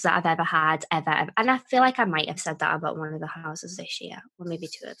favourite houses that I've ever had, ever. And I feel like I might have said that about one of the houses this year, or maybe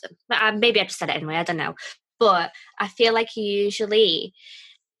 2 of them. But maybe I just said it anyway, I don't know. But I feel like usually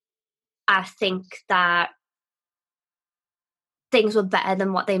I think that things were better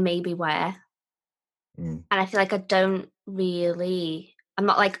than what they maybe were. And I feel like I don't really I'm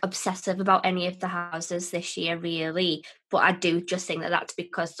not like obsessive about any of the houses this year, really. But I do just think that that's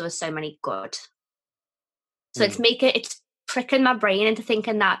because there were so many good. So it's tricking my brain into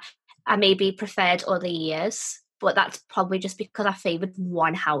thinking that I maybe preferred other years, but that's probably just because I favoured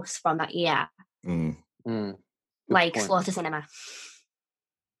one house from that year, like Slaughter Cinema.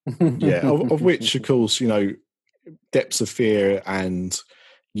 Yeah, of which, of course, you know, Depths of Fear and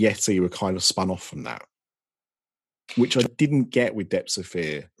Yeti were kind of spun off from that, which I didn't get with Depths of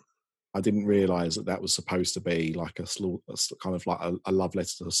Fear. I didn't realise that was supposed to be like a kind of like a love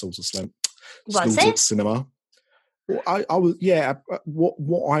letter to the Slaughter Cinema. Well, I was, yeah.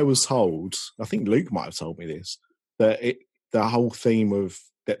 What I was told, I think Luke might have told me this, that the whole theme of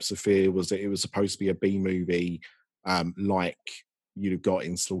Depths of Fear was that it was supposed to be a B movie, like you'd have got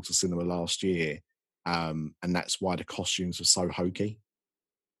in Slaughter Cinema last year, and that's why the costumes were so hokey.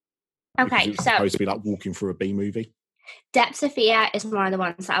 Okay, it's supposed to be like walking through a B movie. Depths of Fear is one of the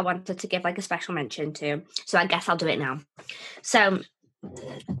ones that I wanted to give like a special mention to, so I guess I'll do it now. So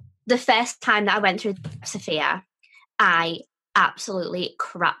the first time that I went through Depths of Fear, I absolutely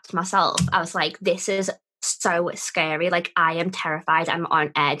crapped myself. I was like, this is so scary. Like, I am terrified. I'm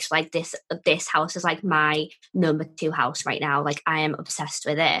on edge. Like, this house is like my number 2 house right now. Like, I am obsessed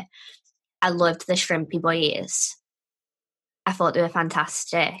with it. I loved the Shrimpy Boys. I thought they were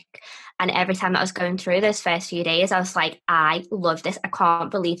fantastic. And every time that I was going through those first few days, I was like, I love this. I can't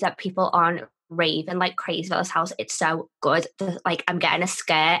believe that people aren't raving like crazy about this house. It's so good. Like, I'm getting a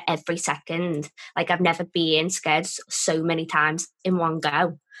scare every second. Like, I've never been scared so many times in one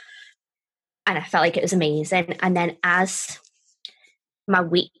go. And I felt like it was amazing. And then as my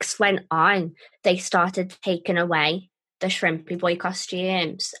weeks went on, they started taking away the Shrimpy Boy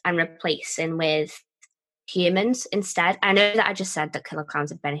costumes and replacing with humans instead. I know that I just said that killer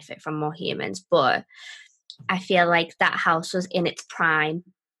clowns would benefit from more humans, but I feel like that house was in its prime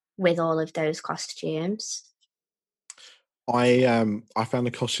with all of those costumes. I found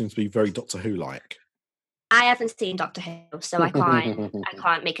the costumes to be very Doctor Who like. I haven't seen Doctor Who, so I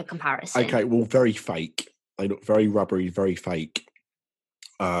can't make a comparison. Okay, well, very fake. They look very rubbery, very fake.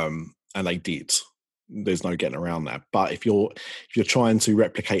 And they did. There's no getting around that. But if you're trying to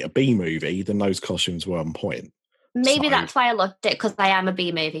replicate a B movie, then those costumes were on point. Maybe that's why I loved it, because I am a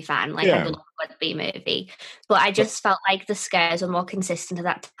B movie fan. Like, I love a good B movie. But I just felt like the scares were more consistent at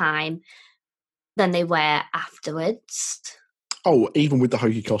that time than they were afterwards. Oh, even with the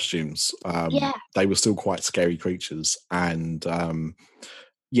hokey costumes, they were still quite scary creatures. And I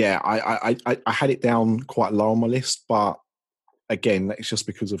had it down quite low on my list, but again, it's just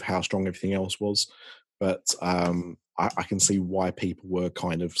because of how strong everything else was. But I can see why people were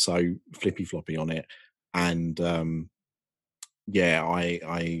kind of so flippy floppy on it. And I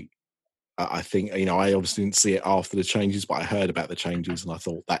think, you know, I obviously didn't see it after the changes, but I heard about the changes and I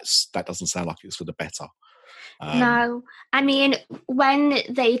thought that doesn't sound like it's for the better. No, I mean, when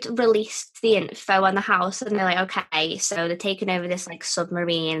they'd released the info on the house and they're like, okay, so they're taking over this like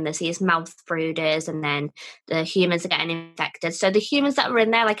submarine, there's these mouth brooders, and then the humans are getting infected. So the humans that were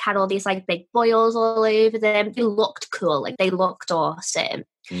in there like had all these like big boils all over them. They looked cool, like they looked awesome.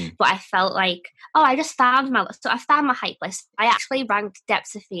 But I felt like, I found my hype list. I actually ranked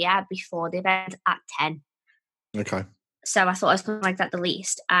Depths of Fear before the event at 10. Okay. So I thought I was going to like that the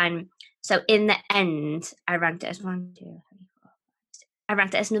least. And so in the end, I ranked it as I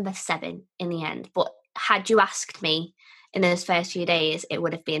ranked it as number 7 in the end. But had you asked me in those first few days, it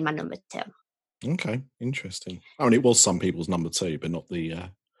would have been my number 2. Okay, interesting. I mean, it was some people's number 2, but not the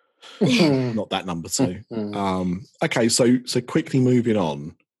not that number 2. Okay, so quickly moving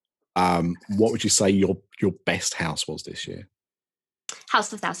on. What would you say your best house was this year?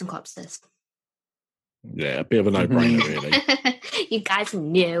 House of Thousand Corpses. Yeah, a bit of a no-brainer, really. You guys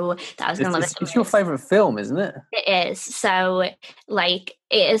knew that I was going to love it. It's your favourite film, isn't it? It is. So, like,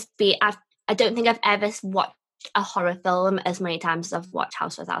 it is. I don't think I've ever watched a horror film as many times as I've watched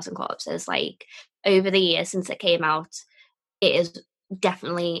House of a Thousand Corpses. Like, over the years since it came out, it is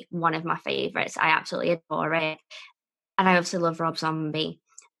definitely one of my favourites. I absolutely adore it. And I also love Rob Zombie.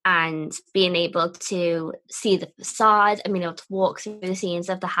 And being able to see the facade and being able to walk through the scenes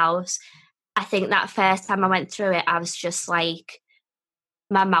of the house, I think that first time I went through it, I was just like,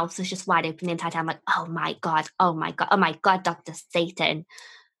 my mouth was just wide open the entire time. Like, oh my God, Dr. Satan.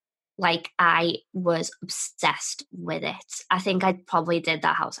 Like, I was obsessed with it. I think I probably did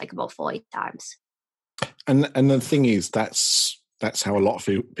that house like about 40 times. And the thing is, that's how a lot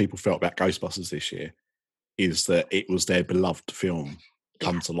of people felt about Ghostbusters this year, is that it was their beloved film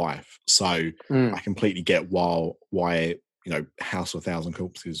come to life. So I completely get why you know, House of a Thousand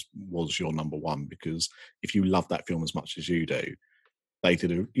Corpses was your number 1, because if you love that film as much as you do, they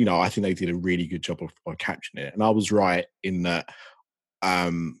did I think they did a really good job of capturing it. And I was right in that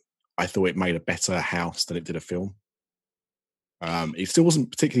I thought it made a better house than it did a film. It still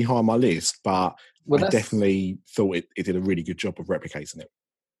wasn't particularly high on my list, but I definitely thought it did a really good job of replicating it.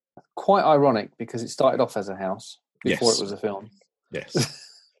 Quite ironic because it started off as a house before it was a film. Yes.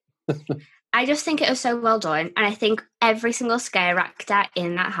 I just think it was so well done, and I think every single scare actor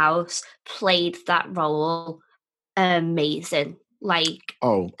in that house played that role amazing. Like,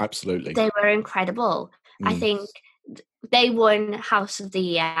 oh, absolutely, they were incredible. I think they won House of the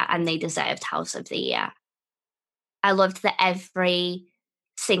Year, and they deserved House of the Year. I loved that every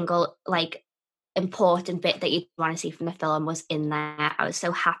single important bit that you want to see from the film was in there. I was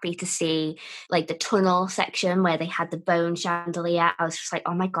so happy to see the tunnel section where they had the bone chandelier. I was just like,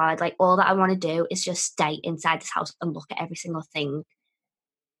 oh my God, all that I want to do is just stay inside this house and look at every single thing.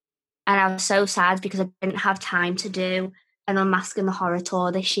 And I was so sad because I didn't have time to do an Unmasking the Horror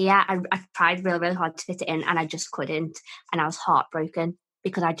tour this year. I tried really, really hard to fit it in and I just couldn't. And I was heartbroken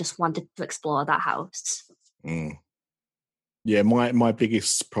because I just wanted to explore that house. Yeah, my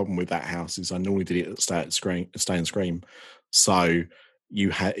biggest problem with that house is I normally did it at Stay and Scream. So you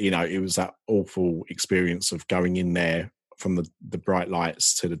had, it was that awful experience of going in there from the bright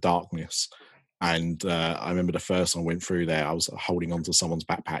lights to the darkness. And I remember the first time I went through there, I was holding onto someone's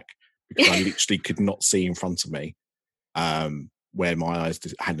backpack because I literally could not see in front of me where my eyes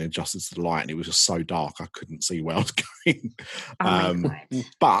hadn't adjusted to the light, and it was just so dark I couldn't see where I was going.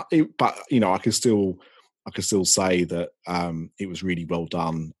 But I could still say that it was really well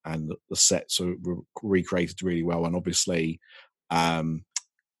done, and the sets were recreated really well. And obviously,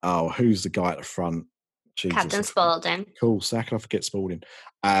 who's the guy at the front? Jesus. Captain Spaulding. Cool. So how can I forget Spaulding?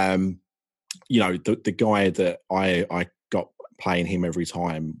 The guy that I got playing him every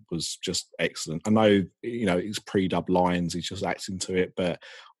time was just excellent. I know, it's pre-dub lines, he's just acting to it, but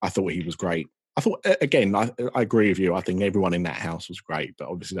I thought he was great. I thought, again, I agree with you. I think everyone in that house was great, but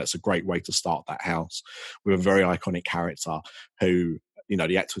obviously that's a great way to start that house with a very iconic character who,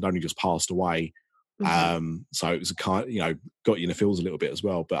 the actor had only just passed away. So it was got you in the feels a little bit as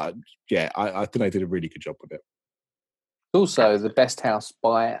well. But I think they did a really good job with it. Also, the best house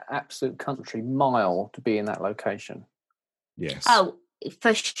by an absolute country mile to be in that location. Yes. Oh,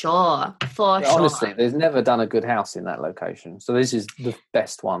 for sure. Honestly, there's never done a good house in that location. So this is the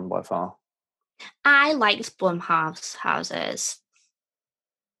best one by far. I liked Blumhouse houses.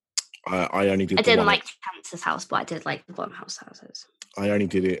 I only did. I didn't like Chance's house, but I did like the Blumhouse houses. I only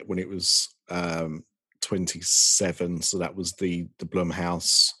did it when it was 27, so that was the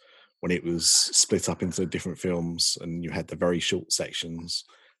Blumhouse when it was split up into different films, and you had the very short sections.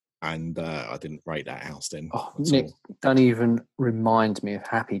 And I didn't rate that house then. Oh, Nick, don't even remind me of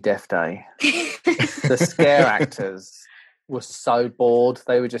Happy Death Day. The scare actors were so bored.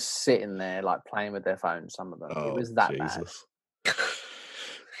 They were just sitting there playing with their phones, some of them. It was that Jesus. bad.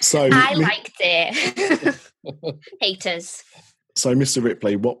 So I liked it. Haters. So, Mr.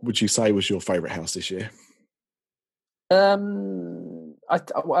 Ripley, what would you say was your favourite house this year? In a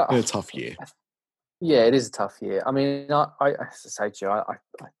tough year. Yeah, it is a tough year. I mean, I have to say to you, I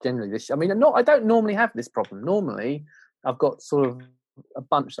generally this. I mean, I don't normally have this problem. Normally, I've got sort of a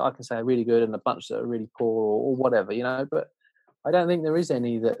bunch that I can say are really good and a bunch that are really poor or whatever, But I don't think there is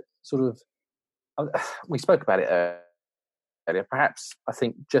any that sort of. We spoke about it earlier. Perhaps I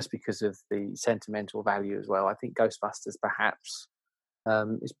think just because of the sentimental value as well. I think Ghostbusters perhaps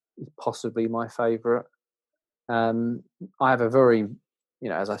is possibly my favourite. I have a very,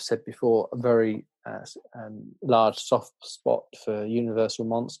 as I've said before, a very large soft spot for Universal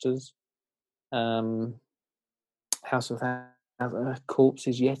Monsters. House of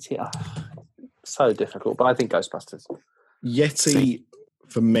Corpses, Yeti. So difficult, but I think Ghostbusters. Yeti,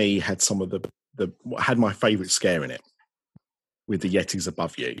 for me, had some of had my favourite scare in it with the Yetis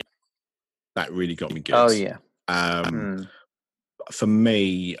above you. That really got me good. Oh yeah. For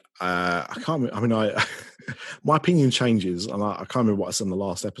me, I can't. I mean, my opinion changes, and I can't remember what I said in the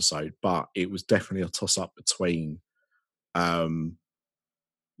last episode, but it was definitely a toss-up between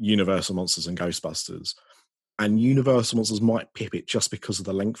Universal Monsters and Ghostbusters. And Universal Monsters might pip it just because of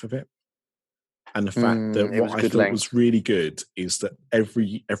the length of it, and the fact that what I thought was really good is that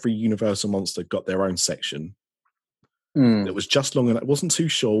every Universal Monster got their own section. It was just long enough. It wasn't too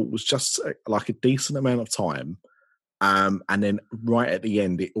short. It was just like a decent amount of time. And then right at the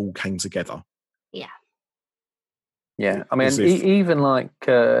end, it all came together. Yeah. I mean, even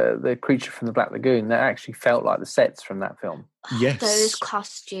the creature from the Black Lagoon, that actually felt like the sets from that film. Yes. Those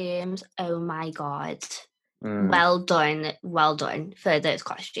costumes, oh my God. Well done for those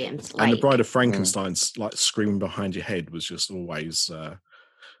costumes. And the Bride of Frankenstein's like screaming behind your head was just always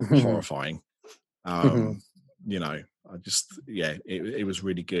horrifying. You know, it was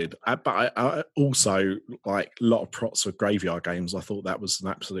really good. But I also, like a lot of props for Graveyard Games, I thought that was an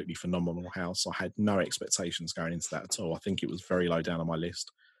absolutely phenomenal house. I had no expectations going into that at all. I think it was very low down on my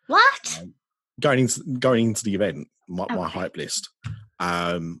list. What? Going into the event, my hype list.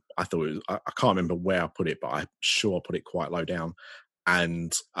 I thought it was, I can't remember where I put it, but I'm sure I put it quite low down.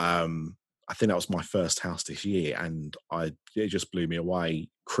 And I think that was my first house this year, and it just blew me away.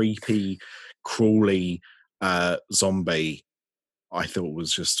 Creepy, crawly zombie. I thought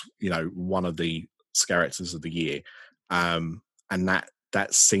was just one of the characters of the year. And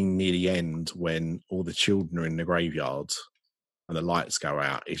that scene near the end when all the children are in the graveyard and the lights go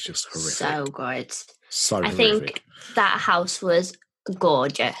out is just horrific. So good. So I horrific. think that house was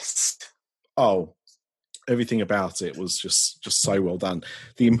gorgeous. Oh, everything about it was just so well done.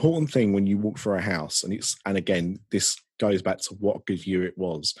 The important thing when you walk through a house, and again, this goes back to what good year it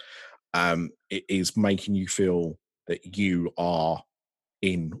was, it is making you feel that you are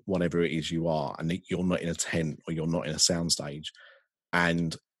in whatever it is you are, and that you're not in a tent or you're not in a soundstage.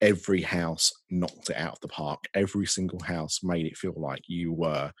 And every house knocked it out of the park. Every single house made it feel like you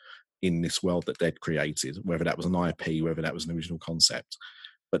were in this world that they'd created, whether that was an IP, whether that was an original concept.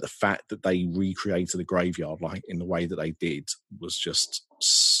 But the fact that they recreated the graveyard like in the way that they did was just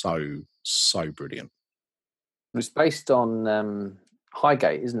so brilliant. It's based on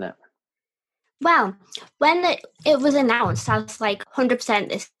Highgate, isn't it? Well, when it was announced, I was like, 100%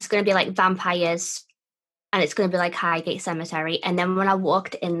 this is going to be like vampires and it's going to be like Highgate Cemetery. And then when I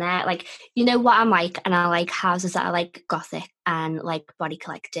walked in there, like, you know what I'm like, and I like houses that are like gothic and like body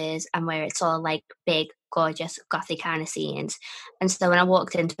collectors and where it's all like big, gorgeous, gothic kind of scenes. And so when I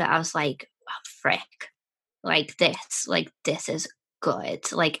walked into it, I was like, oh, frick, like this is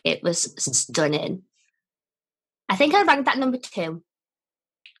good. Like, it was stunning. I think I ranked that number 2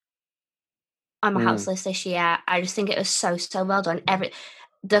 on my house list this year. I just think it was so well done.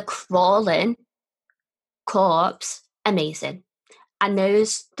 The crawling corpse, amazing. And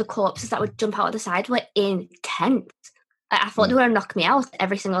the corpses that would jump out of the side were intense. I thought they were going to knock me out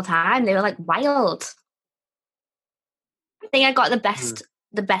every single time. They were like wild. I think I got the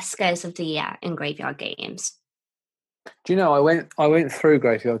best scares of the year in Graveyard Games. Do you know, I went through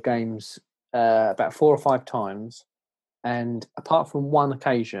Graveyard Games about 4 or 5 times, and apart from one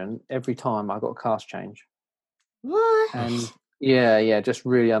occasion, every time I got a cast change. What? And yeah, just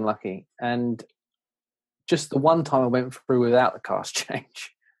really unlucky. And just the one time I went through without the cast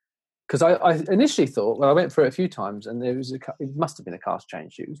change, because I initially thought, well, I went through it a few times, and it must have been a cast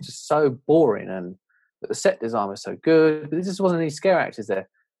change. It was just so boring, but the set design was so good, but there just wasn't any scare actors there.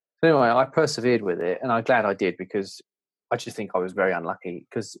 So anyway, I persevered with it, and I'm glad I did, because I just think I was very unlucky,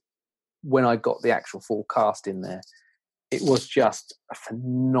 because when I got the actual full cast in there, it was just a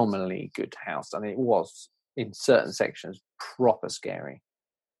phenomenally good house. I mean, it was, in certain sections, proper scary.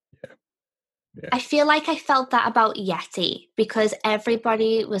 Yeah. I feel like I felt that about Yeti, because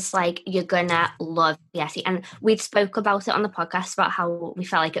everybody was like, you're gonna love Yeti. And we'd spoke about it on the podcast about how we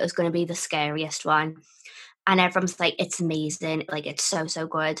felt like it was going to be the scariest one. And everyone's like, it's amazing. Like, it's so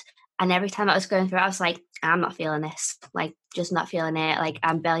good. And every time I was going through it, I was like, I'm not feeling this. Like, just not feeling it. Like,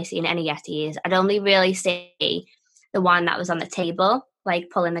 I'm barely seeing any Yetis. I'd only really see the one that was on the table, like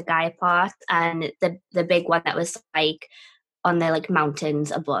pulling the guy apart, and the big one that was like on the like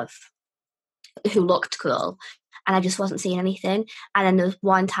mountains above, who looked cool. And I just wasn't seeing anything. And then there was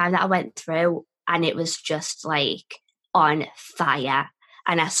one time that I went through and it was just like on fire.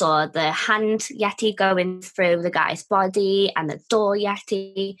 And I saw the hand Yeti going through the guy's body, and the door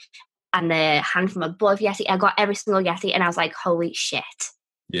Yeti, and the hand from above Yeti. I got every single Yeti, and I was like, holy shit.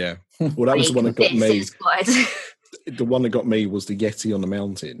 Yeah. Well, that was the one that got me. This is good. The one that got me was the Yeti on the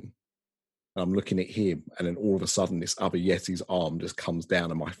mountain. I'm looking at him, and then all of a sudden, this other Yeti's arm just comes down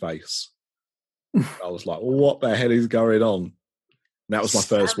on my face. I was like, what the hell is going on? And that was my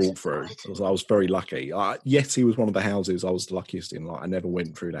first walkthrough. I was very lucky. Yeti was one of the houses I was the luckiest in. Like, I never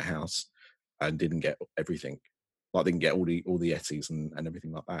went through that house and didn't get everything. Like, didn't get all the Yetis and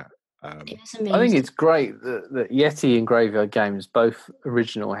everything like that. It was amazing. I think it's great that Yeti and Graveyard Games, both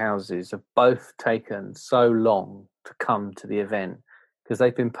original houses, have both taken so long to come to the event, because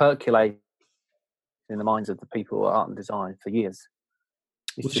they've been percolating in the minds of the people who are art and design for years.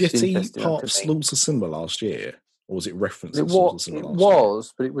 Was Yeti part of Slaughter Cinema last year, or was it referenced? It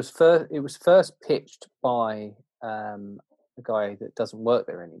was, but it was first pitched by a guy that doesn't work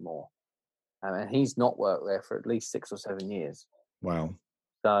there anymore, and he's not worked there for at least 6 or 7 years. Wow.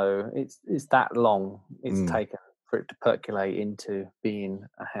 So it's that long it's Mm. taken for it to percolate into being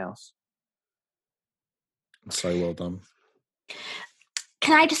a house. So well done.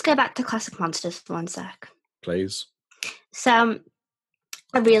 Can I just go back to Classic Monsters for 1 sec? Please. So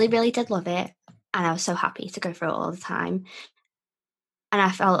I really, really did love it, and I was so happy to go through it all the time. And I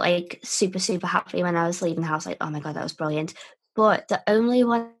felt like super, super happy when I was leaving the house, like, oh my God, that was brilliant. But the only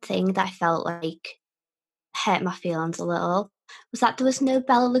one thing that I felt like hurt my feelings a little was that there was no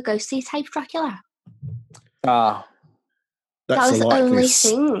Bela Lugosi type Dracula. Ah, That's That was a the only likeness.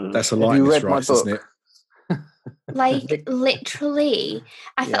 thing. That's a have you likeness read my rights, isn't book? it? Like, literally,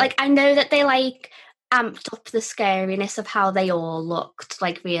 I felt Yeah. like, I know that they like amped up the scariness of how they all looked,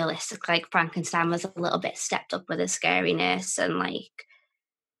 like realistic. Like Frankenstein was a little bit stepped up with the scariness, and like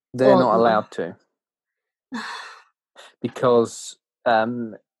They're all- not allowed to because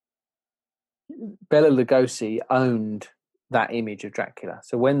Bela Lugosi owned that image of Dracula.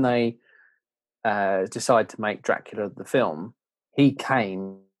 So when they decided to make Dracula the film, he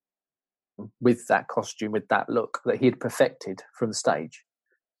came with that costume, with that look that he had perfected from the stage.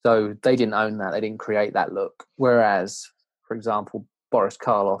 So they didn't own that. They didn't create that look. Whereas, for example, Boris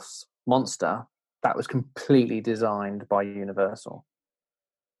Karloff's monster, that was completely designed by Universal.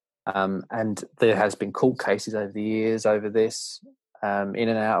 And there has been court cases over the years over this, in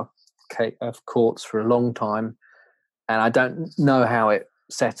and out of courts for a long time. And I don't know how it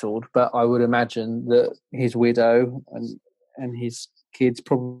settled, but I would imagine that his widow and his kids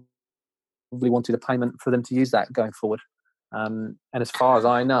probably wanted a payment for them to use that going forward. And as far as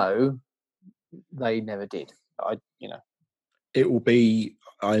I know, they never did. It will be.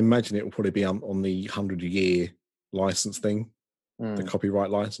 I imagine it will probably be on the 100-year license thing, the copyright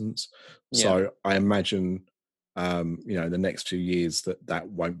license. So I imagine, the next few years that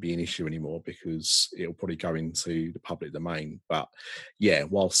won't be an issue anymore because it'll probably go into the public domain. But yeah,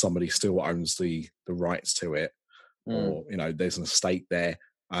 while somebody still owns the rights to it, or there's an estate there,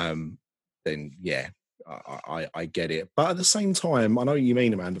 then yeah, I get it. But at the same time, I know what you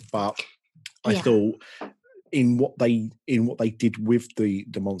mean, Amanda. But I thought in what they did with the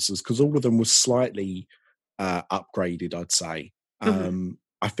monsters, because all of them were slightly upgraded, I'd say.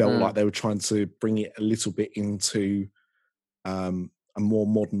 I felt like they were trying to bring it a little bit into a more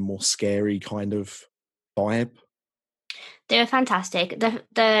modern, more scary kind of vibe. They were fantastic.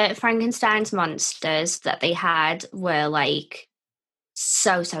 The Frankenstein's monsters that they had were like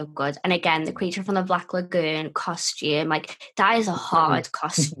so good. And again, the creature from the Black Lagoon costume, like that is a hard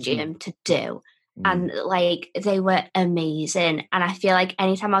costume to do. And like they were amazing. And I feel like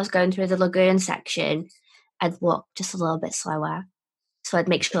anytime I was going through the lagoon section, I'd walk just a little bit slower, so I'd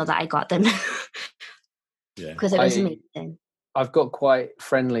make sure that I got them. Yeah, because it was amazing. I've got quite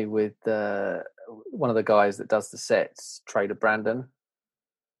friendly with one of the guys that does the sets, Trader Brandon.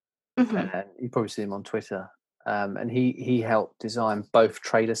 And you probably see him on Twitter. And he helped design both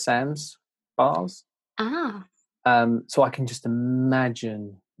Trader Sam's bars. So I can just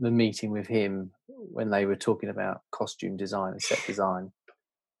imagine the meeting with him when they were talking about costume design and set design.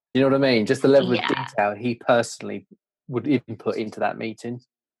 You know what I mean? Just the level of detail he personally would even put into that meeting.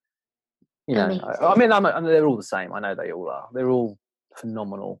 I mean, they're all the same. I know they all are. They're all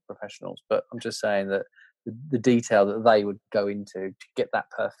phenomenal professionals. But I'm just saying that the detail that they would go into to get that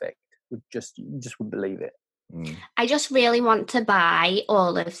perfect you just wouldn't believe it. I just really want to buy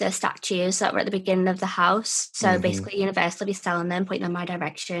all of the statues that were at the beginning of the house. So basically, Universal will be selling them, pointing them in my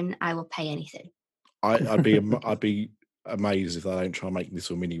direction. I will pay anything. I'd be amazed if they don't try and make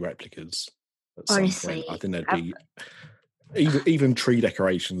little mini replicas. Honestly, I think they'd be even tree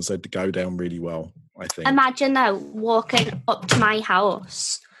decorations. They'd go down really well. I think. Imagine though walking up to my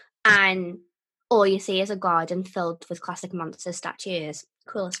house and all you see is a garden filled with classic monster statues.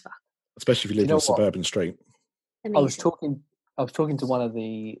 Cool as fuck. Especially if you live in a suburban street. Amazing. I was talking to one of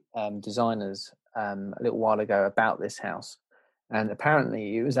the designers a little while ago about this house, and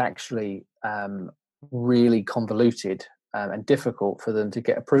apparently it was actually really convoluted and difficult for them to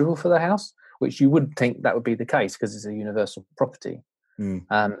get approval for the house, which you would think that would be the case because it's a Universal property.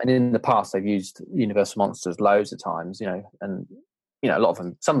 And in the past they've used Universal monsters loads of times, and a lot of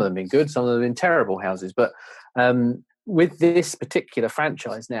them, some of them have been good, some of them have been terrible houses, but with this particular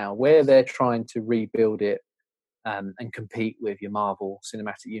franchise now, where they're trying to rebuild it and compete with your Marvel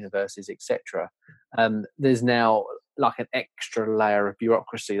Cinematic Universes, etc., there's now like an extra layer of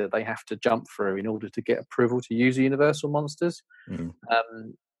bureaucracy that they have to jump through in order to get approval to use Universal monsters.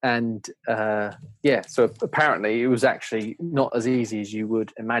 So apparently it was actually not as easy as you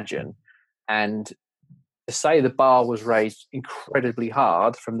would imagine. And to say the bar was raised incredibly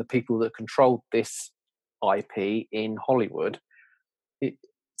hard from the people that controlled this IP in Hollywood,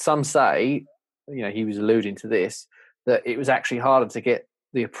 some say, he was alluding to this, that it was actually harder to get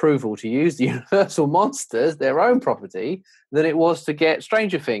the approval to use the Universal monsters, their own property, than it was to get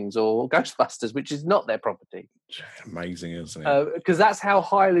Stranger Things or Ghostbusters, which is not their property. Amazing, isn't it? Because that's how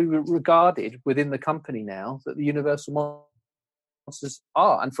highly regarded within the company now that the Universal monsters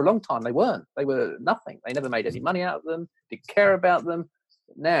are. And for a long time, they weren't. They were nothing. They never made any money out of them, didn't care about them.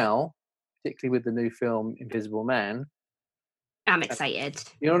 But now, particularly with the new film Invisible Man, I'm excited.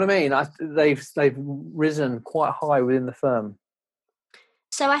 You know what I mean? They've risen quite high within the firm.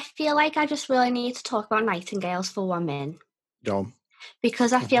 So I feel like I just really need to talk about Nightingales for 1 minute. Go on.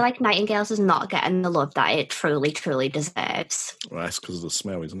 Because I feel like Nightingales is not getting the love that it truly, truly deserves. Well, that's because of the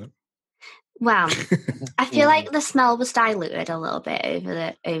smell, isn't it? Well, I feel like the smell was diluted a little bit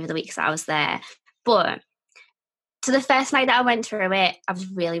over the weeks that I was there. But so the first night that I went through it, I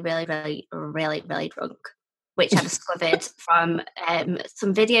was really, really, really, really, really drunk, which I discovered from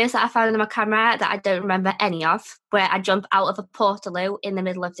some videos that I found on my camera that I don't remember any of, where I jump out of a portaloo in the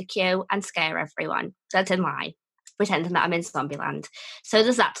middle of the queue and scare everyone. So I didn't lie, pretending that I'm in Zombieland. So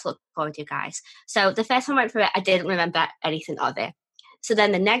there's that to look forward to, guys. So the first time I went through it, I didn't remember anything of it. So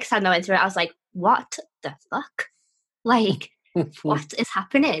then the next time I went through it, I was like, what the fuck? Like, what is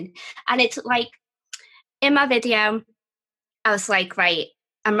happening? And it's like, in my video, I was like, right,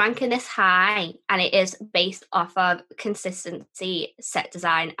 I'm ranking this high, and it is based off of consistency, set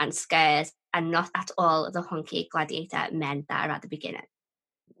design, and scares, and not at all the hunky gladiator men that are at the beginning.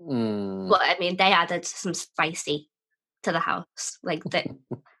 But I mean, they added some spicy to the house. Like that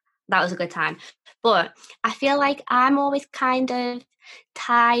was a good time. But I feel like I'm always kind of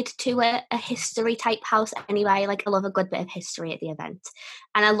tied to a history type house anyway. Like, I love a good bit of history at the event,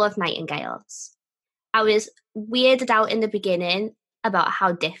 and I love Nightingales. I was weirded out in the beginning about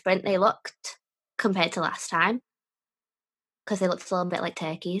how different they looked compared to last time, because they looked a little bit like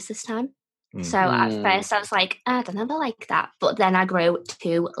turkeys this time. So at first I was like, I don't know if I like that. But then I grew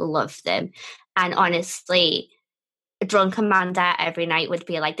to love them. And honestly, drunk Amanda every night would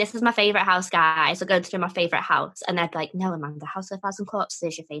be like, this is my favourite house, guys. We're going to do my favourite house. And they'd be like, no, Amanda, House of 1,000 Corpses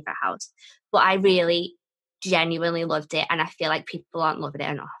is your favourite house. But I really genuinely loved it. And I feel like people aren't loving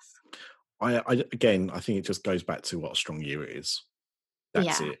it enough. I think it just goes back to what a strong year it is.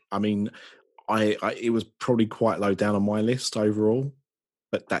 That's it. I mean, it was probably quite low down on my list overall,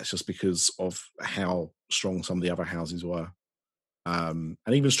 but that's just because of how strong some of the other houses were. And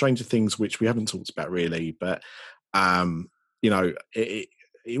even Stranger Things, which we haven't talked about really, but it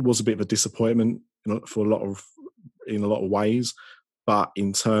was a bit of a disappointment for in a lot of ways. But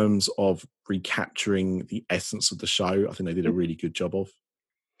in terms of recapturing the essence of the show, I think they did a really good job of.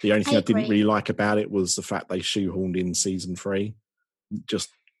 The only thing I didn't really like about it was the fact they shoehorned in season 3. Just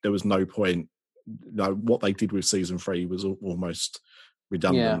there was no point. What they did with season 3 was almost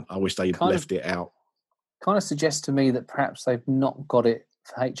redundant. I wish they'd left it out. Kind of suggests to me that perhaps they've not got it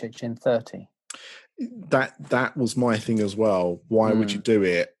for HHN 30. That was my thing as well. Why would you do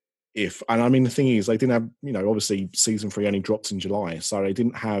it if? And I mean, the thing is, they didn't have. Obviously, season 3 only dropped in July, so they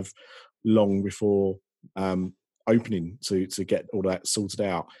didn't have long before opening to get all that sorted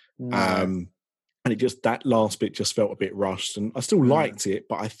out. And it just, that last bit just felt a bit rushed, and I still liked it,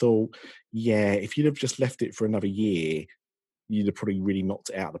 but I thought, if you'd have just left it for another year, you'd have probably really knocked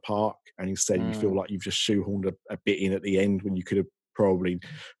it out of the park. And instead you feel like you've just shoehorned a bit in at the end when you could have probably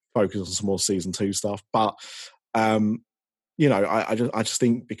focused on some more season 2 stuff. But I just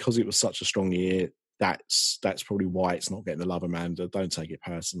think because it was such a strong year, that's probably why it's not getting the love, Amanda. Don't take it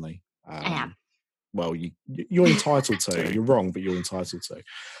personally. I am. Well, you're entitled to. You're wrong, but you're entitled to.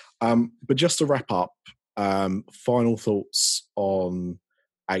 But just to wrap up, final thoughts on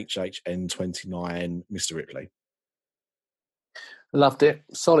HHN 29, Mr. Ripley. Loved it.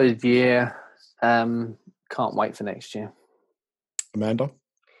 Solid year. Can't wait for next year. Amanda?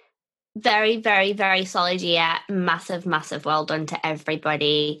 Very, very, very solid year. Massive, massive well done to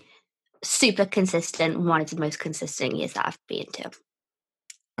everybody. Super consistent. One of the most consistent years that I've been to.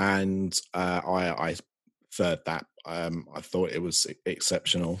 And I third that. I thought it was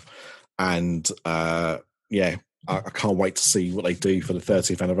exceptional. And I can't wait to see what they do for the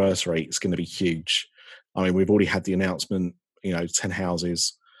 30th anniversary. It's going to be huge. I mean, we've already had the announcement, 10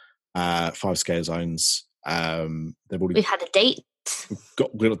 houses, 5 scare zones. We've had a date.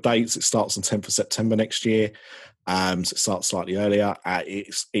 We've got dates. It starts on 10th of September next year. So it starts slightly earlier.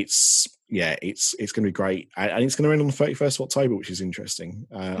 It's going to be great. And it's going to end on the 31st of October, which is interesting.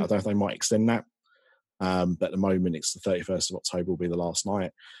 I don't know if they might extend that. But at the moment, it's the 31st of October will be the last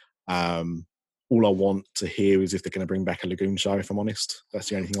night. all I want to hear is if they're going to bring back a Lagoon show, if I'm honest. That's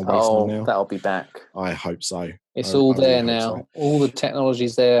the only thing I'm waiting on now. That'll be back. I hope so. It's all there really now. So. All the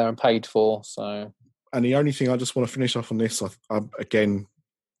technology's there and paid for. So, and the only thing I just want to finish off on this, again,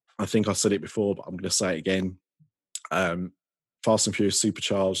 I think I said it before, but I'm going to say it again. Fast and Furious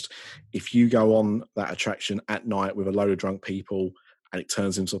Supercharged. If you go on that attraction at night with a load of drunk people and it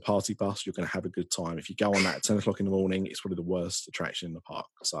turns into a party bus, you're going to have a good time. If you go on that at 10 o'clock in the morning, it's probably the worst attraction in the park.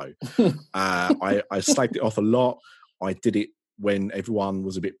 So I slagged it off a lot. I did it when everyone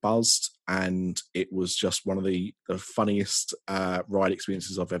was a bit buzzed, and it was just one of the funniest ride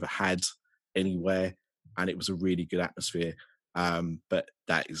experiences I've ever had anywhere, and it was a really good atmosphere. But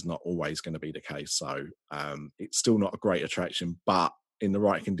that is not always going to be the case. So it's still not a great attraction, but in the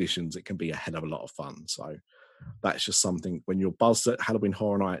right conditions, it can be a hell of a lot of fun. So that's just something, when you're buzzed at Halloween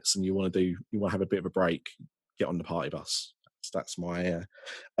Horror Nights and you want to have a bit of a break, get on the party bus. So that's my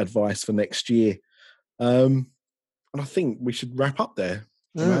advice for next year. And I think we should wrap up there.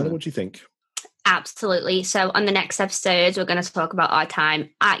 Amanda, what do you think? Absolutely. So on the next episode, we're going to talk about our time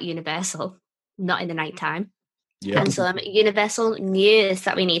at Universal, not in the night time. Yeah. And some Universal news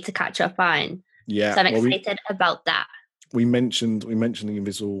that we need to catch up on. Yeah. So I'm excited about that. We mentioned the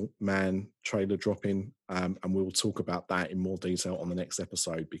Invisible Man trailer dropping, and we'll talk about that in more detail on the next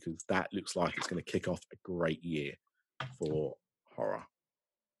episode, because that looks like it's going to kick off a great year for horror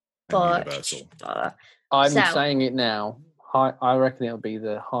and Universal. I'm saying it now. I reckon it'll be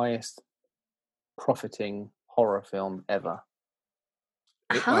the highest profiting horror film ever.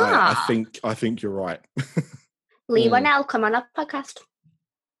 I think you're right. Lee Whannell, come on our podcast.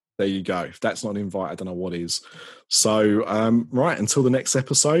 There you go. If that's not an invite, I don't know what is. So, right, until the next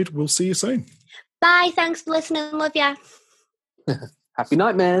episode, we'll see you soon. Bye. Thanks for listening. Love ya. Happy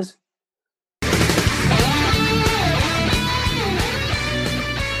nightmares.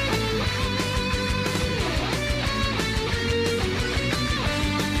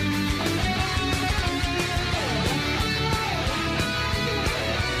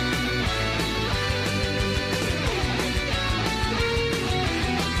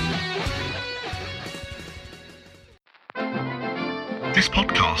 This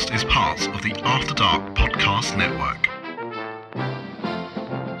podcast is part of the After Dark Podcast Network.